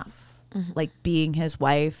this enough? Mm-hmm. Like, being his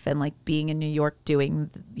wife and like being in New York doing,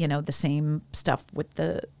 you know, the same stuff with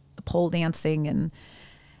the pole dancing, and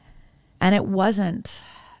it wasn't.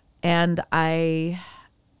 And I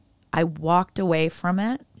walked away from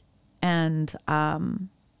it, and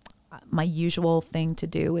my usual thing to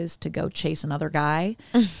do is to go chase another guy.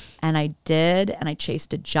 And I did, and I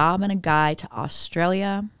chased a job and a guy to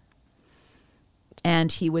Australia.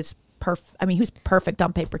 And he was he was perfect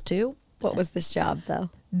on paper too. What was this job,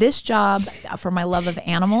 though? This job, for my love of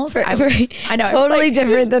animals. I know. Totally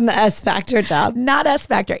different than the S Factor job. Not S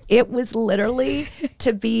Factor. It was literally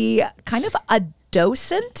to be kind of a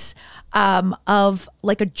docent of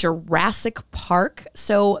like a Jurassic Park.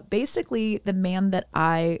 So basically, the man that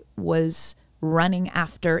I was running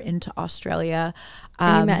after into Australia.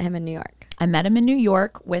 And you met him in New York. I met him in New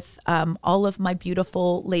York with all of my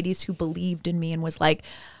beautiful ladies who believed in me and was like,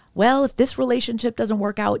 well, if this relationship doesn't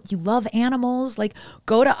work out, you love animals, like,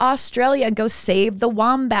 go to Australia and go save the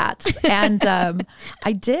wombats. And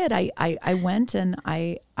I did. I went, and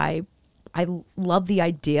I love the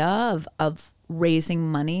idea of raising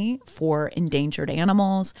money for endangered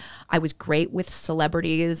animals. I was great with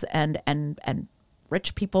celebrities and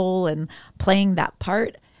rich people and playing that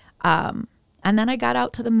part. And then I got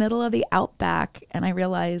out to the middle of the outback, and I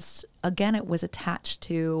realized, again, it was attached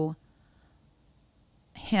to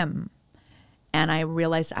him. And I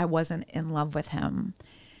realized I wasn't in love with him.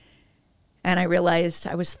 And I realized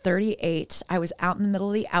I was 38. I was out in the middle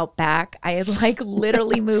of the outback. I had like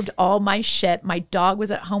literally moved all my shit. My dog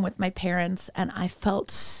was at home with my parents, and I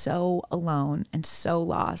felt so alone and so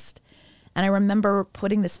lost. And I remember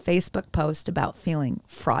putting this Facebook post about feeling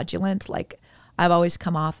fraudulent. Like, I've always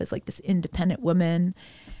come off as like this independent woman.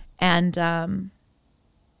 And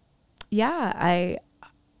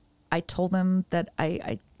I told him that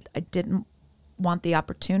I didn't want the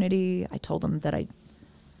opportunity. I told him that I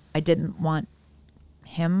didn't want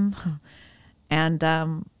him,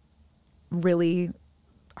 and really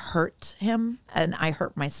hurt him. And I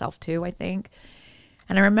hurt myself too, I think.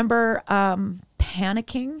 And I remember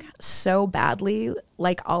panicking so badly,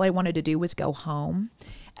 like all I wanted to do was go home.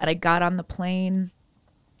 And I got on the plane,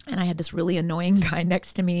 and I had this really annoying guy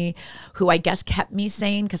next to me who I guess kept me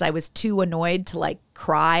sane because I was too annoyed to like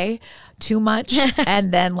cry too much.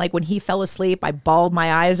 And then like when he fell asleep, I bawled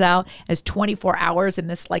my eyes out. It's 24 hours in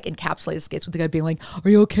this like encapsulated skates with the guy being like, are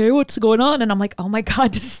you okay? What's going on? And I'm like, oh my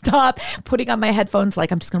God, just stop. Putting on my headphones like,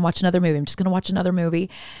 I'm just going to watch another movie. I'm just going to watch another movie.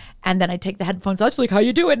 And then I take the headphones off. She's like, how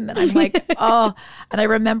you doing? And then I'm like, oh. And I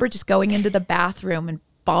remember just going into the bathroom and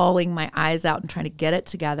bawling my eyes out and trying to get it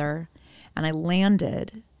together. And I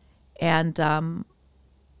landed. And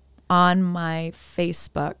on my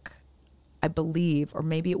Facebook, I believe, or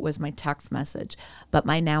maybe it was my text message, but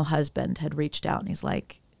my now husband had reached out, and he's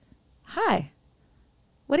like, hi,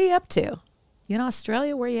 what are you up to? You in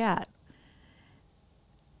Australia? Where you at?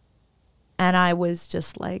 And I was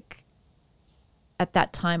just like, at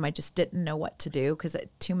that time, I just didn't know what to do because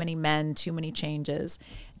too many men, too many changes.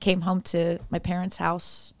 Came home to my parents'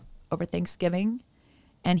 house over Thanksgiving,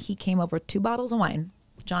 and he came over with 2 bottles of wine.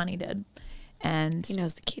 Johnny did. And he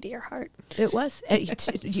knows the key to your heart. It was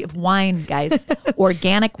wine, guys.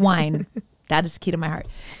 Organic wine. That is the key to my heart.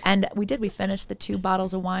 And we did. We finished the 2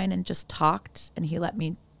 bottles of wine and just talked. And he let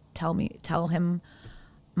me tell him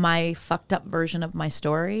my fucked up version of my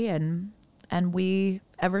story. And we,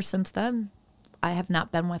 ever since then, I have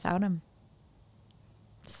not been without him.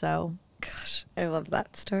 So. Gosh, I love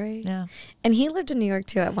that story. Yeah. And he lived in New York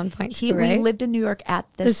too at one point too, right? We lived in New York at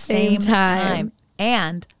the same time.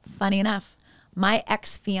 And funny enough, my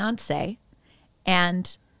ex-fiance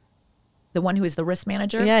and the one who is the risk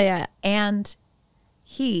manager. Yeah. And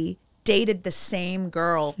he dated the same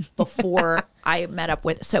girl before I met up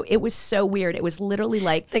with. So it was so weird. It was literally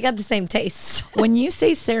like. They got the same taste. When you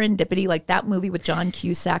say serendipity, like that movie with John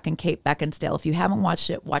Cusack and Kate Beckinsale, if you haven't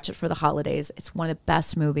watched it, watch it for the holidays. It's one of the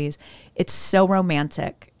best movies. It's so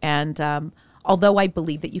romantic. And although I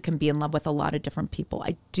believe that you can be in love with a lot of different people,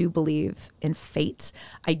 I do believe in fate.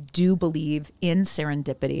 I do believe in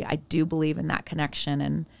serendipity. I do believe in that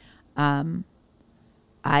connection. And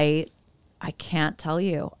I I can't tell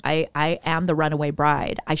you. I am the runaway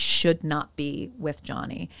bride. I should not be with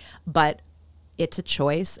Johnny, but it's a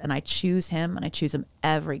choice, and I choose him, and I choose him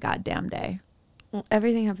every goddamn day. Well,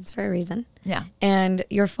 everything happens for a reason. Yeah. And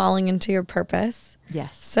you're falling into your purpose.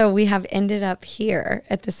 Yes. So we have ended up here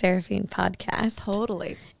at the Seraphine podcast.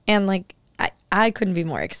 Totally. And like, I couldn't be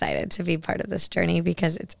more excited to be part of this journey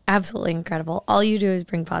because it's absolutely incredible. All you do is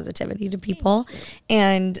bring positivity to people.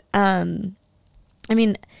 And, I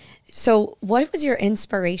mean, so what was your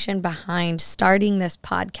inspiration behind starting this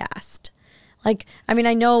podcast? Like, I mean,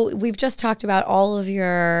 I know we've just talked about all of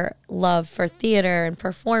your love for theater and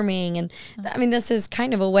performing. And I mean, this is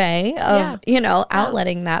kind of a way of,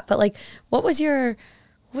 outletting that. But like, what was your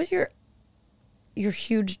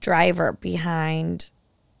huge driver behind,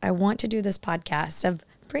 I want to do this podcast of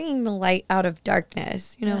bringing the light out of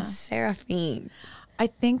darkness, Seraphine? I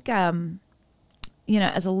think,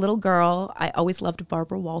 as a little girl, I always loved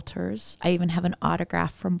Barbara Walters. I even have an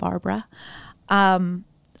autograph from Barbara.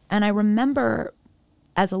 And I remember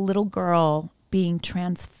as a little girl being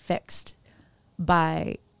transfixed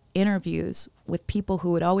by interviews with people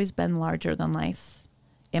who had always been larger than life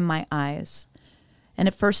in my eyes. And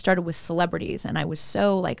it first started with celebrities, and I was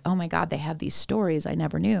so like, oh my God, they have these stories I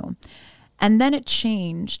never knew. And then it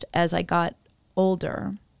changed as I got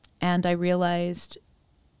older, and I realized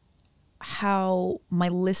how my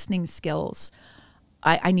listening skills,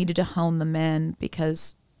 I needed to hone them in,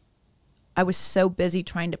 because I was so busy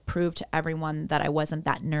trying to prove to everyone that I wasn't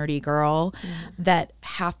that nerdy girl, that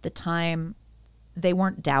half the time they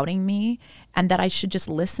weren't doubting me, and that I should just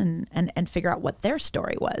listen and figure out what their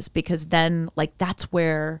story was, because then like that's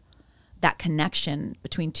where that connection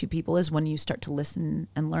between two people is, when you start to listen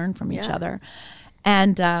and learn from each other.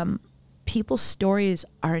 And people's stories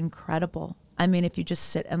are incredible. I mean, if you just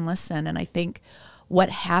sit and listen. And I think what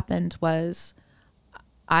happened was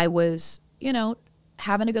I was,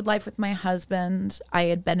 having a good life with my husband.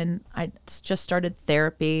 I just started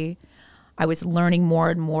therapy. I was learning more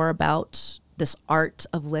and more about this art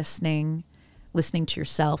of listening to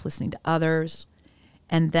yourself, listening to others.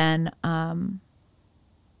 And then I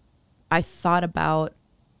thought about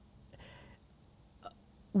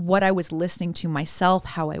what I was listening to myself,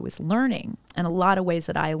 how I was learning. And a lot of ways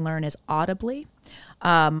that I learn is audibly.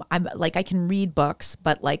 I'm like, I can read books,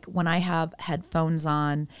 but like when I have headphones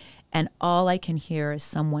on and all I can hear is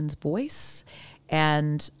someone's voice,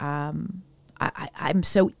 and I'm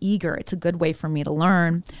so eager. It's a good way for me to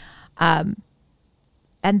learn. And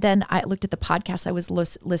then I looked at the podcast I was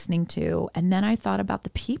listening to, and then I thought about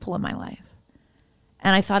the people in my life.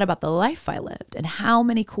 And I thought about the life I lived and how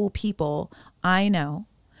many cool people I know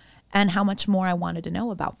and how much more I wanted to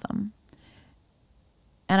know about them.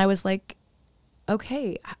 And I was like,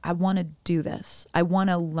 okay, I want to do this. I want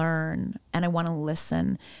to learn and I want to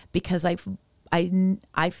listen, because I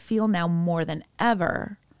feel now more than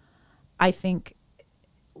ever. I think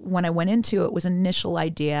when I went into it was initial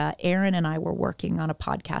idea. Aaron and I were working on a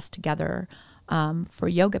podcast together for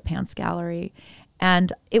Yoga Pants Gallery.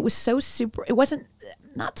 And it was so it wasn't,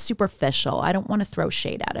 not superficial. I don't want to throw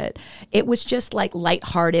shade at it. It was just like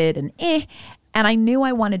lighthearted and And I knew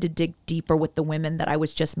I wanted to dig deeper with the women that I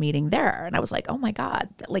was just meeting there. And I was like, oh my God,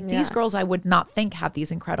 like these girls I would not think have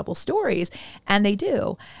these incredible stories. And they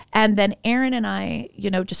do. And then Aaron and I,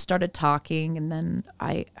 just started talking. And then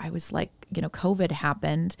I was like, COVID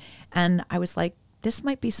happened. And I was like, this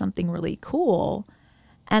might be something really cool.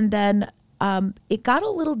 And then it got a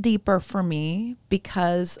little deeper for me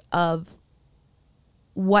because of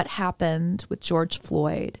what happened with George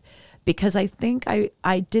Floyd. Because I think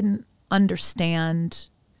I didn't understand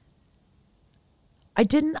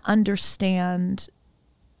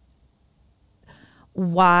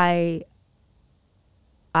why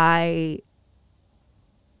I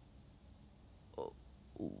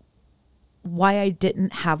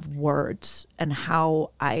didn't have words, and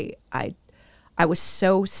how I was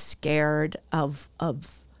so scared of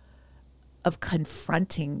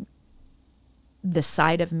confronting the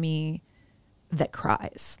side of me that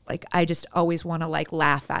cries. Like, I just always want to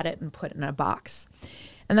laugh at it and put it in a box.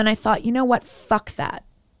 And then I thought, you know what? Fuck that.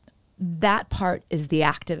 That part is the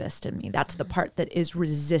activist in me. That's the part that is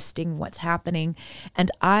resisting what's happening. And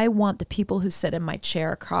I want the people who sit in my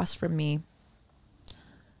chair across from me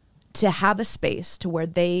to have a space to where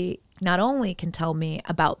they not only can tell me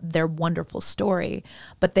about their wonderful story,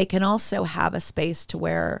 but they can also have a space to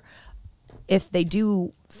where if they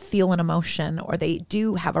do feel an emotion or they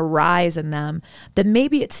do have a rise in them, then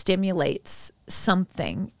maybe it stimulates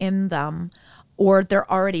something in them, or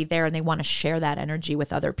they're already there and they want to share that energy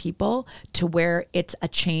with other people, to where it's a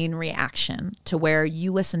chain reaction, to where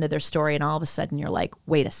you listen to their story and all of a sudden you're like,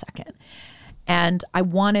 wait a second. And I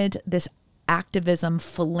wanted this activism,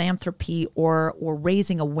 philanthropy, or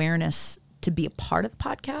raising awareness to be a part of the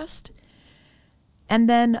podcast. And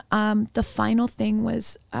then the final thing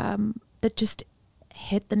was that just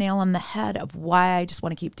hit the nail on the head of why I just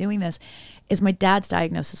want to keep doing this, is my dad's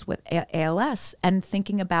diagnosis with ALS, and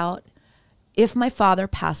thinking about, if my father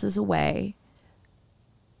passes away,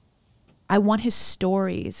 I want his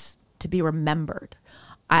stories to be remembered.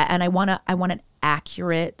 I want an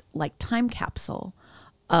accurate, like, time capsule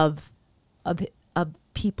of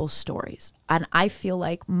people's stories. And I feel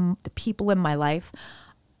like the people in my life,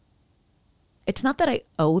 it's not that I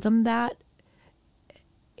owe them that.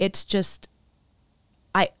 It's just,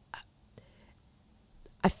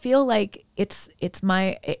 I feel like it's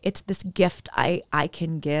this gift I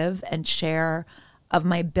can give and share, of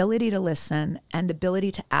my ability to listen and the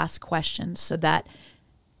ability to ask questions, so that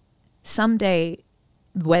someday,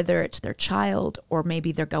 whether it's their child, or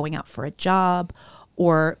maybe they're going out for a job,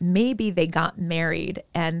 or maybe they got married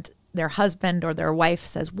and their husband or their wife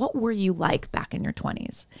says, what were you like back in your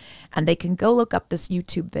 20s? And they can go look up this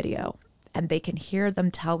YouTube video and they can hear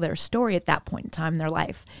them tell their story at that point in time in their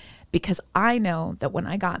life. Because I know that when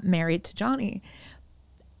I got married to Johnny,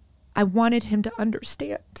 I wanted him to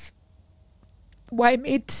understand why I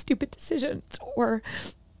made stupid decisions, or,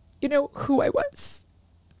 who I was.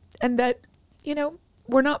 And that,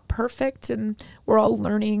 we're not perfect and we're all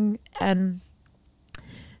learning. And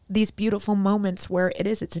these beautiful moments where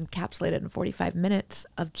it's encapsulated in 45 minutes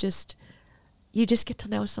of you just get to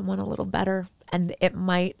know someone a little better, and it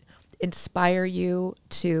might inspire you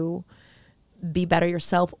to be better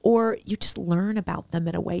yourself, or you just learn about them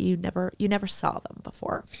in a way you never saw them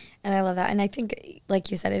before. And I love that. And I think,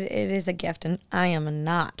 like you said, it is a gift. And I am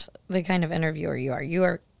not the kind of interviewer you are. You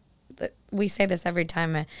are. We say this every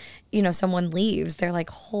time, someone leaves. They're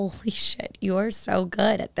like, holy shit, you are so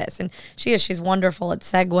good at this. And she's wonderful at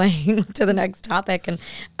segueing to the next topic. And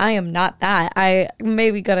I am not that. I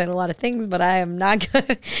may be good at a lot of things, but I am not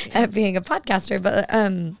good at being a podcaster. But,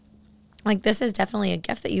 like, this is definitely a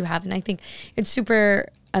gift that you have. And I think it's super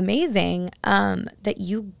amazing that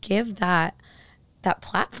you give that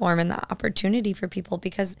platform and the opportunity for people,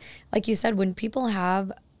 because, like you said, when people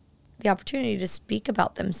have the opportunity to speak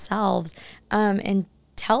about themselves and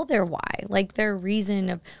tell their why, like their reason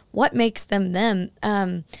of what makes them them.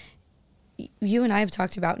 You and I have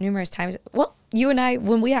talked about numerous times. Well, you and I,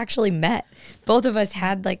 when we actually met, both of us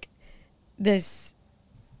had like this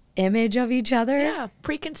image of each other. Yeah,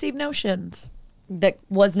 preconceived notions. That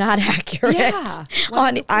was not accurate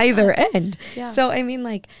on either end. Yeah. So, I mean,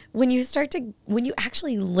 like, when you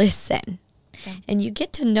actually listen and you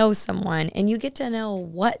get to know someone and you get to know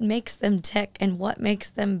what makes them tick and what makes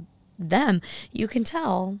them, you can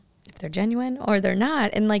tell if they're genuine or they're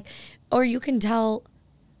not. And like, or you can tell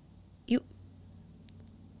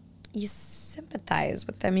you sympathize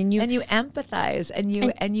with them, and you empathize,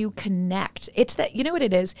 and you connect. It's that, what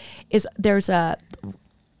it is there's a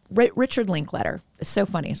Richard Linklater. It's so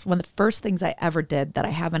funny. It's one of the first things I ever did that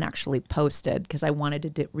I haven't actually posted because I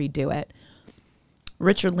wanted to redo it.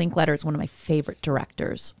 Richard Linklater is one of my favorite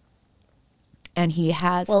directors. And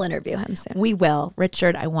we'll interview him soon. We will.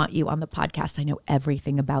 Richard, I want you on the podcast. I know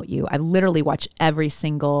everything about you. I literally watch every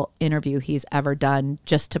single interview he's ever done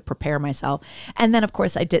just to prepare myself. And then, of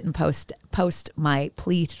course, I didn't post my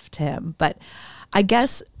plea to him. But I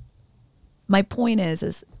guess my point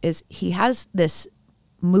is he has this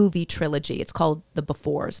movie trilogy. It's called The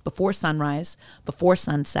Befores: Before Sunrise, Before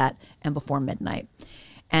Sunset, and Before Midnight.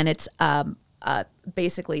 And it's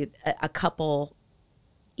basically a couple,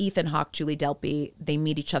 Ethan Hawke, Julie Delpy, they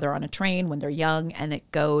meet each other on a train when they're young, and it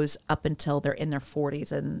goes up until they're in their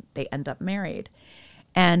 40s and they end up married.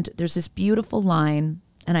 And there's this beautiful line,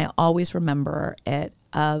 and I always remember it,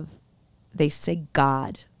 they say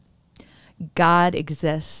God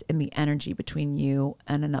exists in the energy between you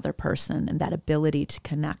and another person, and that ability to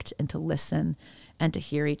connect and to listen and to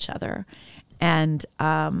hear each other. And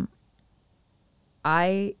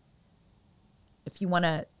if you want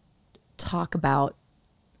to talk about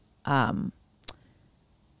a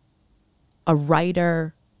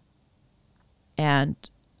writer and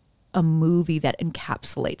a movie that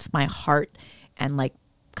encapsulates my heart and like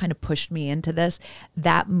kind of pushed me into this,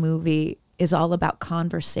 that movie is all about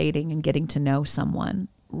conversating and getting to know someone,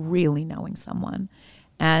 really knowing someone.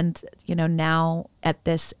 And, now at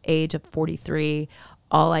this age of 43,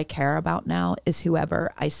 all I care about now is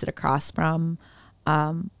whoever I sit across from.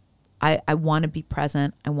 I want to be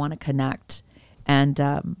present. I want to connect. And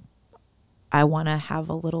I want to have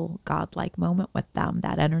a little godlike moment with them,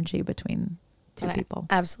 that energy between two people.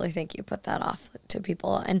 I absolutely think you put that off to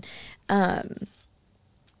people. And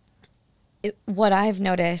what I've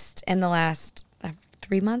noticed in the last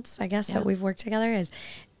 3 months, I guess, that we've worked together is,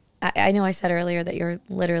 I know I said earlier that you're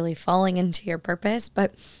literally falling into your purpose,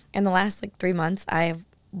 but in the last 3 months, I've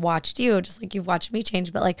watched you, just like you've watched me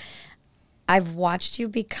change, but I've watched you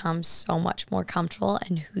become so much more comfortable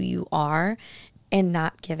in who you are and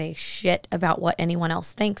not give a shit about what anyone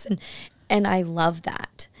else thinks. And I love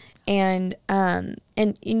that. And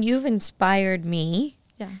you've inspired me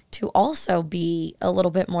to also be a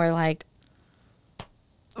little bit more like,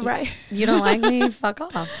 right. You don't like me? Fuck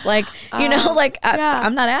off.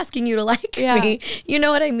 I'm not asking you to like me. You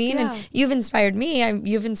know what I mean? Yeah. And you've inspired me.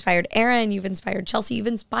 You've inspired Aaron. You've inspired Chelsea. You've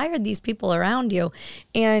inspired these people around you.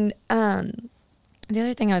 And the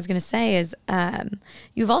other thing I was going to say is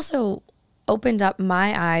you've also opened up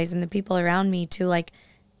my eyes and the people around me to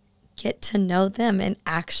get to know them and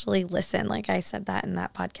actually listen. Like I said that in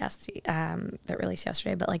that podcast that released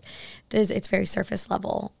yesterday, but it's very surface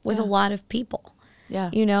level with a lot of people. Yeah.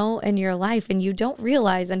 In your life. And you don't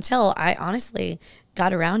realize until I honestly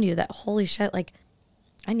got around you that, holy shit,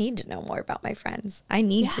 I need to know more about my friends. I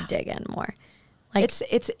need to dig in more. It's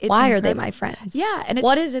why incredible. Are they my friends? Yeah. And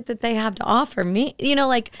what is it that they have to offer me?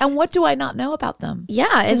 And what do I not know about them?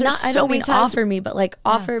 Yeah. And I don't mean offer me, but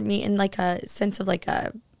offer me in a sense of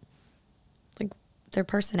their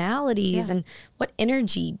personalities and what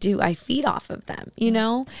energy do I feed off of them, you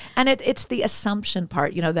know? And it's the assumption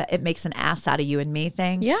part, that it makes an ass out of you and me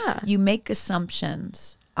thing. Yeah. You make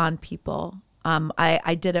assumptions on people.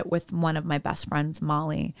 I did it with one of my best friends,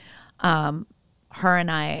 Molly. Her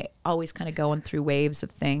and I always kind of going through waves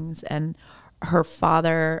of things. And her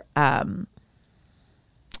father,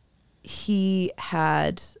 he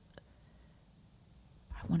had...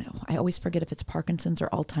 I always forget if it's Parkinson's or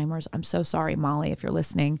Alzheimer's. I'm so sorry, Molly, if you're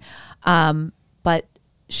listening. But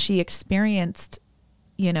she experienced,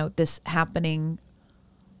 this happening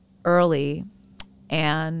early,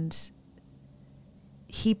 and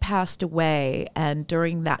he passed away. And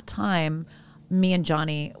during that time, me and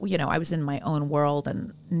Johnny, I was in my own world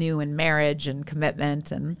and new in marriage and commitment,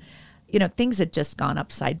 and, things had just gone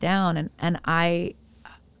upside down. And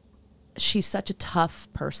she's such a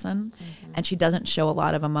tough person, and she doesn't show a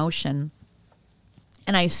lot of emotion.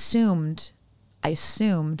 And I assumed,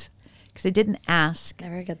 because I didn't ask.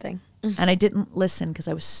 Never a good thing. And I didn't listen because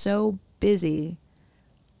I was so busy.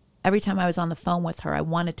 Every time I was on the phone with her, I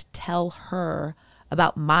wanted to tell her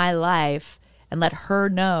about my life and let her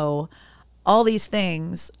know all these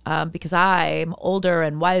things because I'm older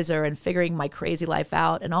and wiser and figuring my crazy life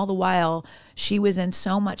out. And all the while, she was in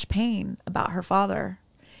so much pain about her father.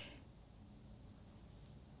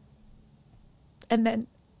 And then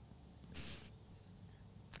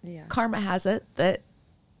karma has it that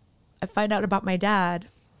I find out about my dad.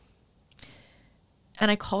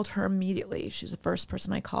 And I called her immediately. She's the first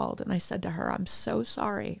person I called. And I said to her, I'm so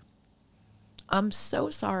sorry. I'm so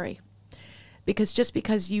sorry. Because just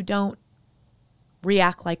because you don't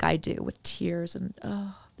react like I do with tears and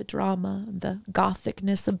the drama and the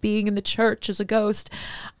gothicness of being in the church as a ghost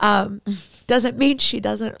doesn't mean she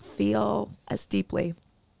doesn't feel as deeply.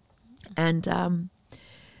 And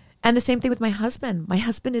the same thing with my husband. My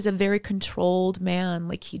husband is a very controlled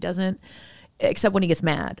man. He doesn't, except when he gets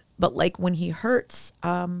mad. But when he hurts,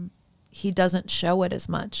 he doesn't show it as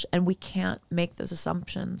much. And we can't make those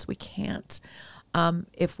assumptions. We can't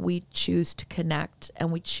if we choose to connect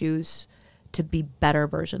and we choose to be better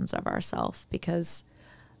versions of ourselves. Because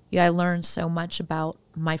I learn so much about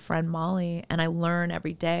my friend Molly, and I learn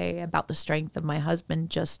every day about the strength of my husband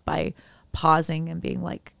just by pausing and being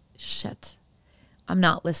like, shit, I'm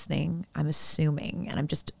not listening. I'm assuming. And I'm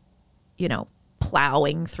just,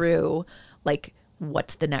 plowing through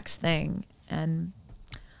what's the next thing. And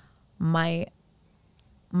my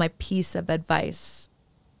piece of advice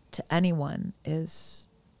to anyone is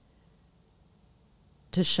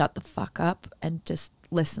to shut the fuck up and just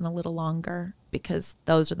listen a little longer, because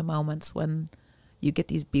those are the moments when you get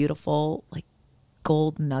these beautiful,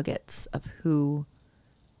 gold nuggets of who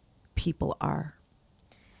people are.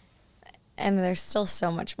 And there's still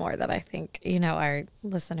so much more that I think, our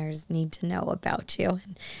listeners need to know about you.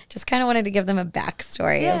 And just kind of wanted to give them a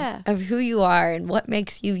backstory of who you are and what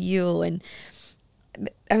makes you you. And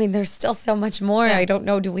I mean, there's still so much more. I don't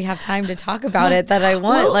know. Do we have time to talk about it that I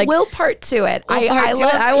want? We'll part to it. I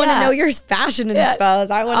want to know your fashion inspo.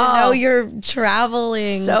 I want to know your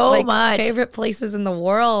traveling. So much. Favorite places in the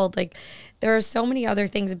world. There are so many other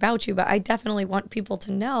things about you, but I definitely want people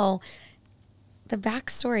to know the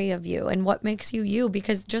backstory of you and what makes you you.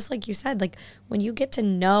 Because just like you said, like when you get to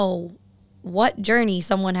know what journey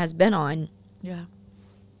someone has been on, Yeah.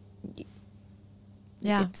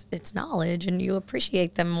 it's knowledge, and you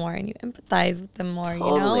appreciate them more and you empathize with them more,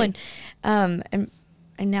 Totally. you know?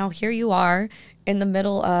 And now here you are in the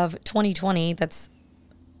middle of 2020. That's,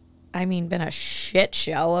 I mean, been a shit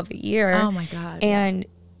show of a year. Oh my God. And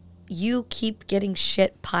you keep getting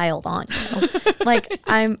shit piled on you. Like,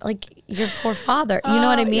 I'm like your poor father. You know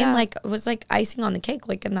what I mean? Yeah. Like, it was like icing on the cake,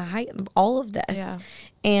 like in the height of all of this. Yeah.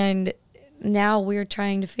 And now we're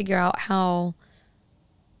trying to figure out how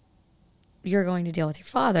you're going to deal with your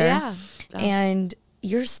father. Yeah. And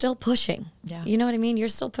you're still pushing. Yeah. You know what I mean? You're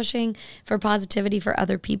still pushing for positivity for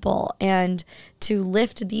other people and to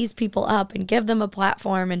lift these people up and give them a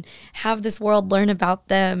platform and have this world learn about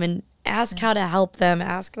them and ask how to help them,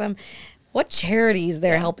 ask them what charities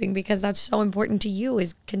they're helping, because that's so important to you,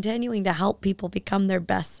 is continuing to help people become their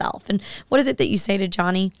best self. And what is it that you say to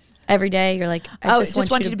Johnny every day? You're like, I just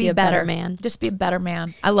want you to be a better man. Just be a better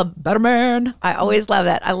man. I love better man. I always love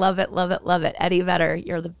that. I love it, love it, love it. Eddie Vedder,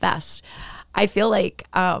 you're the best. I feel like,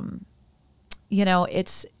 you know,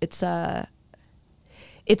 it's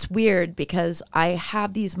weird because I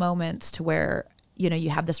have these moments to where, you know, you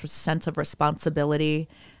have this sense of responsibility,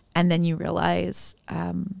 and then you realize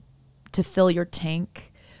to fill your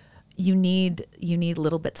tank, you need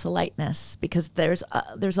little bits of lightness, because there's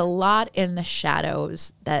a lot in the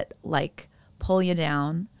shadows that like pull you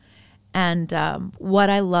down. And what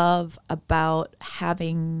I love about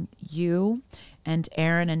having you and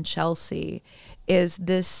Aaron and Chelsea is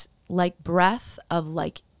this like breath of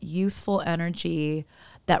like youthful energy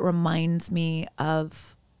that reminds me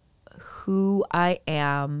of who I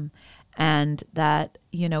am, and that,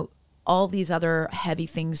 you know, all these other heavy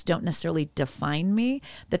things don't necessarily define me,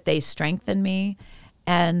 that they strengthen me.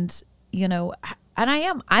 And, you know,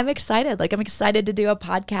 and I'm excited. Like, I'm excited to do a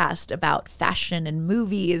podcast about fashion and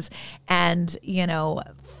movies and, you know,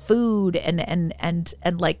 food and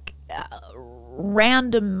like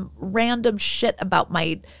random shit about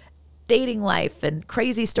my dating life and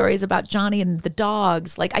crazy stories about Johnny and the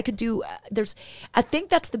dogs. Like, I could do, I think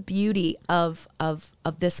that's the beauty of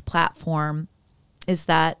this platform, is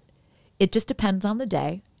that it just depends on the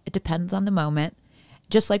day. It depends on the moment.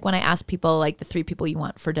 Just like when I ask people, like, the 3 people you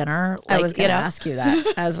want for dinner. Like, I was going to ask you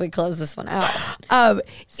that as we close this one out. So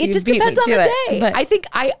it just depends on the day. But I think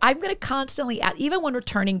I'm going to constantly, even when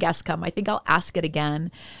returning guests come, I think I'll ask it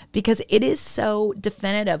again, because it is so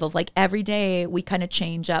definitive of like every day we kind of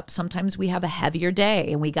change up. Sometimes we have a heavier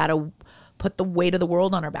day and we got to put the weight of the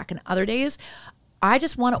world on our back. And other days, I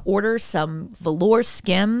just want to order some velour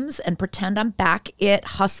Skims and pretend I'm back at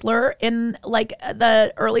Hustler in like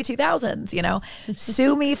the early 2000s, you know.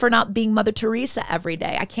 Sue me for not being Mother Teresa every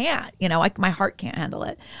day. I can't, you know, like my heart can't handle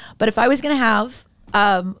it. But if I was going to have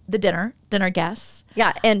the dinner guests.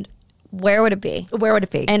 Yeah, and where would it be? Where would it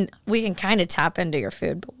be? And we can kind of tap into your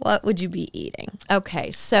food, but what would you be eating?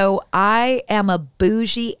 Okay, so I am a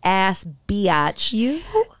bougie ass biatch. You?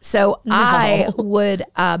 So No. I would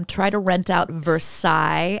try to rent out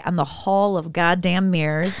Versailles and the Hall of Goddamn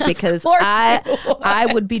Mirrors, because I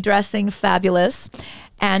would be dressing fabulous.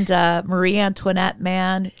 And Marie Antoinette,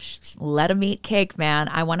 man, let 'em eat cake, man.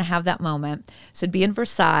 I want to have that moment. So it'd be in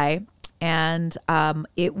Versailles, and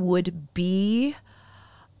it would be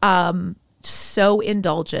so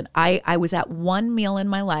indulgent. I was at one meal in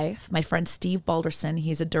my life. My friend Steve Balderson,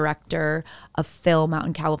 he's a director of film out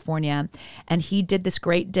in California, and he did this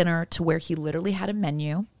great dinner to where he literally had a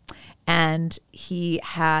menu, and he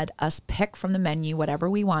had us pick from the menu whatever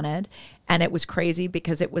we wanted. And it was crazy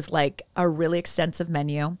because it was like a really extensive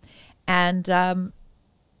menu, and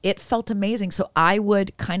it felt amazing. So I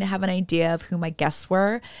would kind of have an idea of who my guests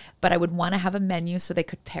were, but I would want to have a menu so they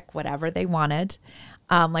could pick whatever they wanted,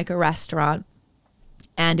 like a restaurant.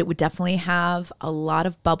 And it would definitely have a lot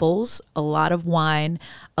of bubbles, a lot of wine,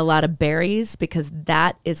 a lot of berries, because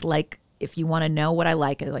that is like, if you want to know what I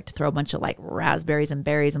like to throw a bunch of like raspberries and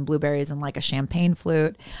berries and blueberries and like a champagne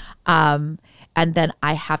flute. And then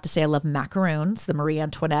I have to say I love macaroons, the Marie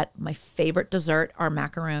Antoinette. My favorite dessert are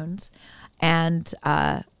macaroons. And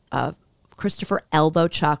Christopher Elbow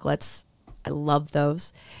chocolates. I love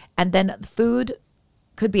those. And then food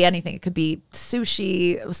could be anything. It could be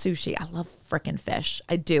sushi. I love frickin' fish.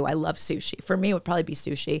 I do. I love sushi. For me, it would probably be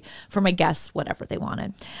sushi. For my guests, whatever they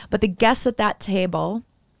wanted. But the guests at that table,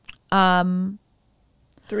 3 and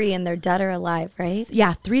they're dead or alive, right?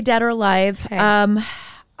 Yeah, 3 dead or alive. Okay.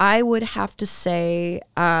 I would have to say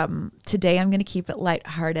today I'm going to keep it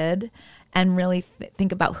lighthearted and really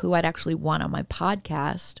think about who I'd actually want on my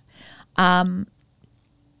podcast.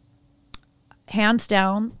 hands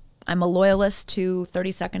down, I'm a loyalist to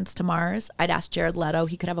 30 Seconds to Mars. I'd ask Jared Leto.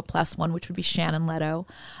 He could have a plus one, which would be Shannon Leto.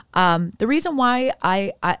 The reason why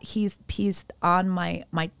he's on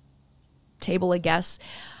my table, I guess,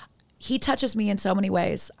 he touches me in so many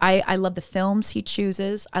ways. I love the films he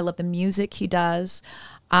chooses. I love the music he does.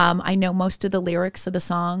 I know most of the lyrics of the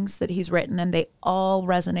songs that he's written, and they all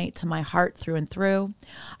resonate to my heart through and through.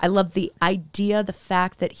 I love the idea, the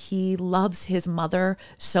fact that he loves his mother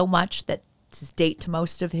so much that his date to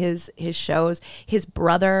most of his shows. His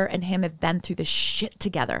brother and him have been through the shit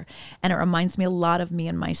together. And it reminds me a lot of me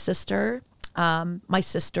and my sister, my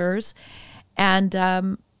sisters. And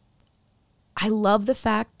I love the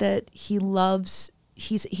fact that he's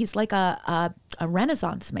like a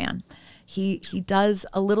Renaissance man. He does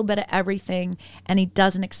a little bit of everything, and he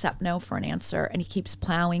doesn't accept no for an answer, and he keeps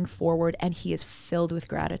plowing forward, and he is filled with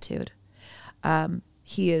gratitude.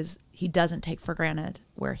 He doesn't take for granted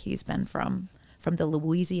where he's been from the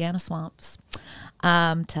Louisiana swamps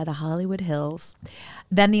to the Hollywood Hills.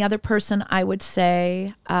 Then the other person I would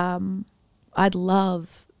say I'd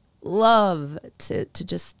love to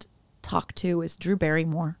just talk to is Drew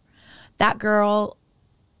Barrymore. That girl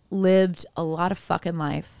lived a lot of fucking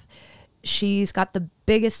life. She's got the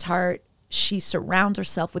biggest heart. She surrounds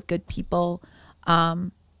herself with good people.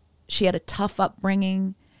 She had a tough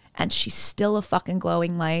upbringing, and she's still a fucking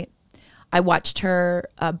glowing light. I watched her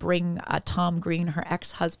bring Tom Green, her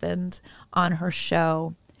ex-husband, on her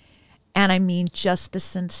show. And I mean, just the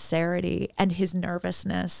sincerity and his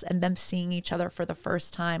nervousness and them seeing each other for the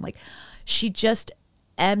first time. Like, she just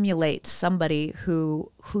emulates somebody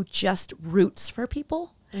who just roots for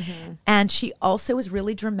people. Mm-hmm. And she also is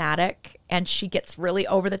really dramatic, and she gets really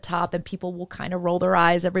over the top, and people will kind of roll their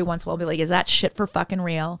eyes every once in a while and be like, is that shit for fucking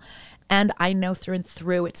real? And I know through and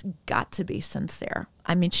through it's got to be sincere.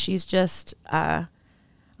 I mean, she's just, I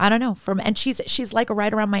don't know, and she's like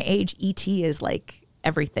right around my age. E.T. is like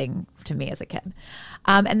everything to me as a kid.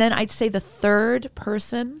 And then I'd say the third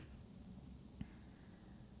person,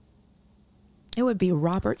 it would be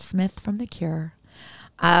Robert Smith from The Cure.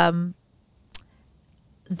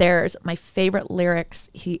 There's my favorite lyrics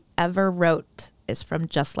he ever wrote is from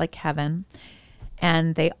Just Like Heaven.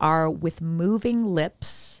 And they are, with moving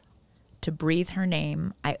lips to breathe her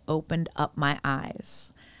name, I opened up my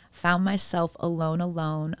eyes. Found myself alone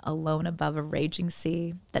above a raging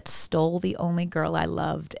sea that stole the only girl I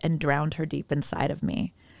loved and drowned her deep inside of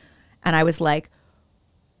me. And I was like,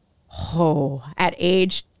 oh, at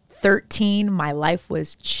age 13, my life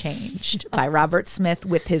was changed by Robert Smith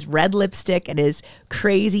with his red lipstick and his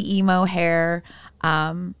crazy emo hair.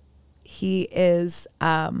 He is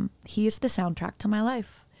the soundtrack to my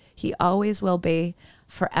life. He always will be,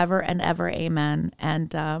 forever and ever. Amen.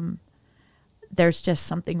 And there's just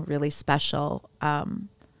something really special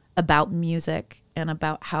about music and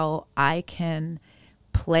about how I can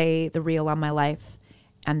play the reel on my life.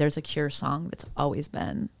 And there's a Cure song that's always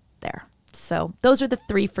been there. So those are the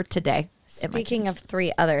three for today. Speaking of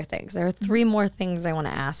three other things, there are three more things I want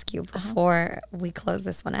to ask you before we close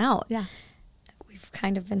this one out. Yeah. We've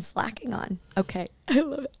kind of been slacking on. Okay. I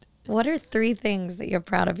love it. What are three things that you're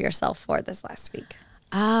proud of yourself for this last week?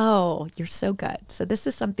 Oh, you're so good. So this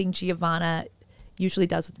is something Giovanna usually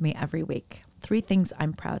does with me every week. Three things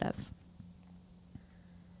I'm proud of.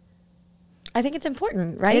 I think it's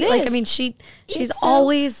important, right? It like, is. I mean, she's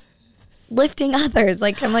always lifting others.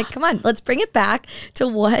 Like, I'm like, come on, let's bring it back to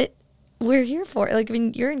what we're here for. Like, I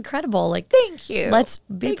mean, you're incredible. Like, thank you. Let's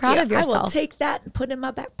be proud of yourself. I will take that and put it in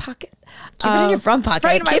my back pocket. Keep it in your front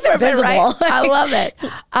pocket. Keep it visible. Right? I love it.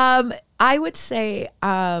 I would say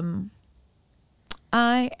I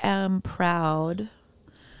am proud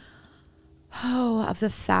of the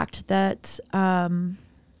fact that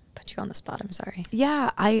put you on the spot. I'm sorry.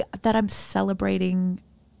 Yeah, I'm celebrating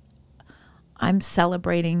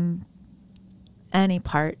any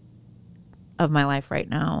part of my life right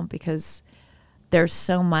now, because there's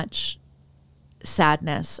so much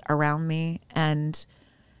sadness around me. And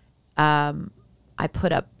I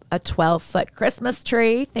put up a 12-foot Christmas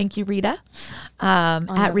tree. Thank you, Rita.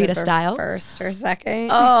 At Rita Style. 1st or 2nd.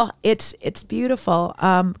 Oh, it's beautiful.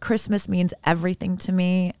 Christmas means everything to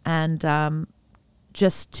me. And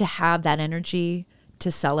just to have that energy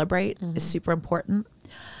to celebrate is super important.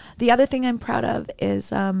 The other thing I'm proud of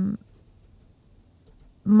is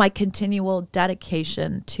my continual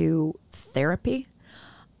dedication to therapy.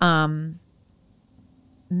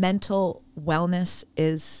 Mental wellness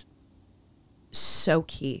is so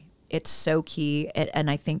key. It's so key.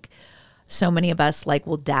 And I think so many of us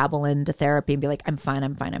will dabble into therapy and be like, I'm fine.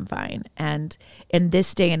 And in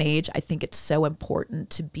this day and age, I think it's so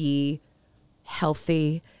important to be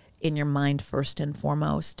healthy in your mind first and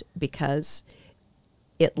foremost, because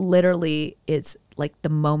it literally is like the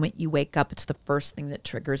moment you wake up, it's the first thing that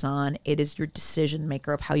triggers on. It is your decision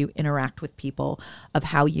maker of how you interact with people, of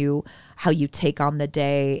how you take on the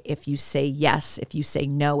day. If you say yes, if you say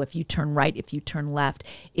no, if you turn right, if you turn left,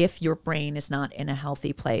 if your brain is not in a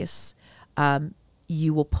healthy place,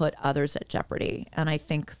 you will put others at jeopardy. And I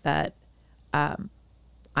think that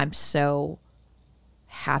I'm so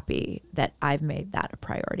happy that I've made that a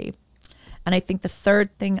priority. And I think the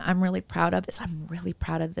third thing I'm really proud of is I'm really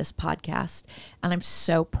proud of this podcast. And I'm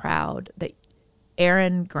so proud that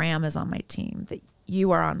Aaron Graham is on my team, that you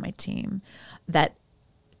are on my team, that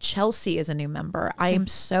Chelsea is a new member. I am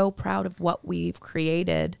so proud of what we've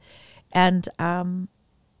created. And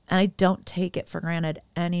I don't take it for granted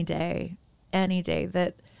any day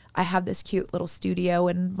that I have this cute little studio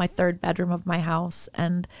in my third bedroom of my house,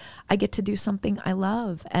 and I get to do something I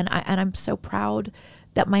love. And I'm so proud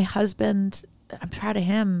that my husband, I'm proud of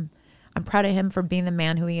him. I'm proud of him for being the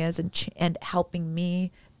man who he is and helping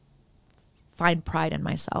me find pride in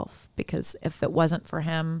myself. Because if it wasn't for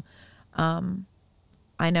him,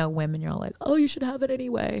 I know women, you're like, oh, you should have it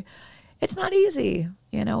anyway. It's not easy.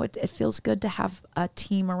 You know, it feels good to have a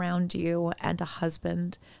team around you and a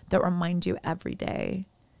husband that remind you every day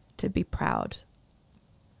to be proud.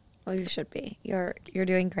 Well, you should be. You're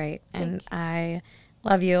doing great. And I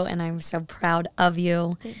love you, and I'm so proud of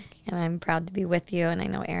you. And I'm proud to be with you, and I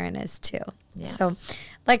know Aaron is too. Yes. So,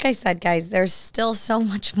 like I said, guys, there's still so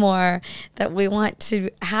much more that we want to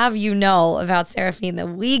have you know about Seraphine that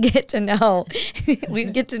we get to know. We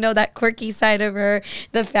get to know that quirky side of her,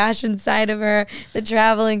 the fashion side of her, the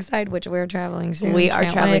traveling side, which we're traveling soon. We are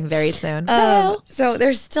traveling very soon. So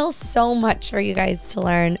there's still so much for you guys to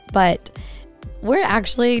learn, but we're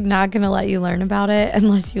actually not going to let you learn about it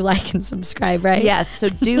unless you like and subscribe, right? Yes, so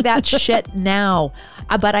do that shit now.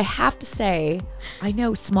 But I have to say, I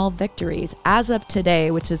know small victories. As of today,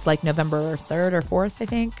 which is like November 3rd or 4th, I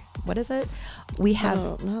think. What is it? We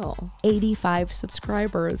have 85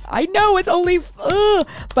 subscribers. I know it's only,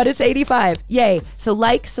 but it's 85. Yay. So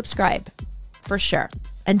like, subscribe, for sure.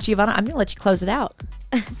 And Giovanna, I'm going to let you close it out.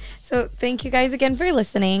 So thank you guys again for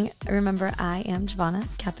listening. Remember, I am Giovanna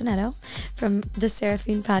Caponetto from the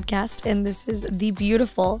Seraphine podcast, and this is the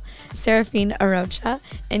beautiful Seraphine Arocha,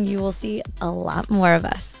 and you will see a lot more of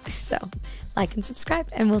us. So like and subscribe,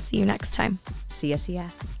 and we'll see you next time. See ya.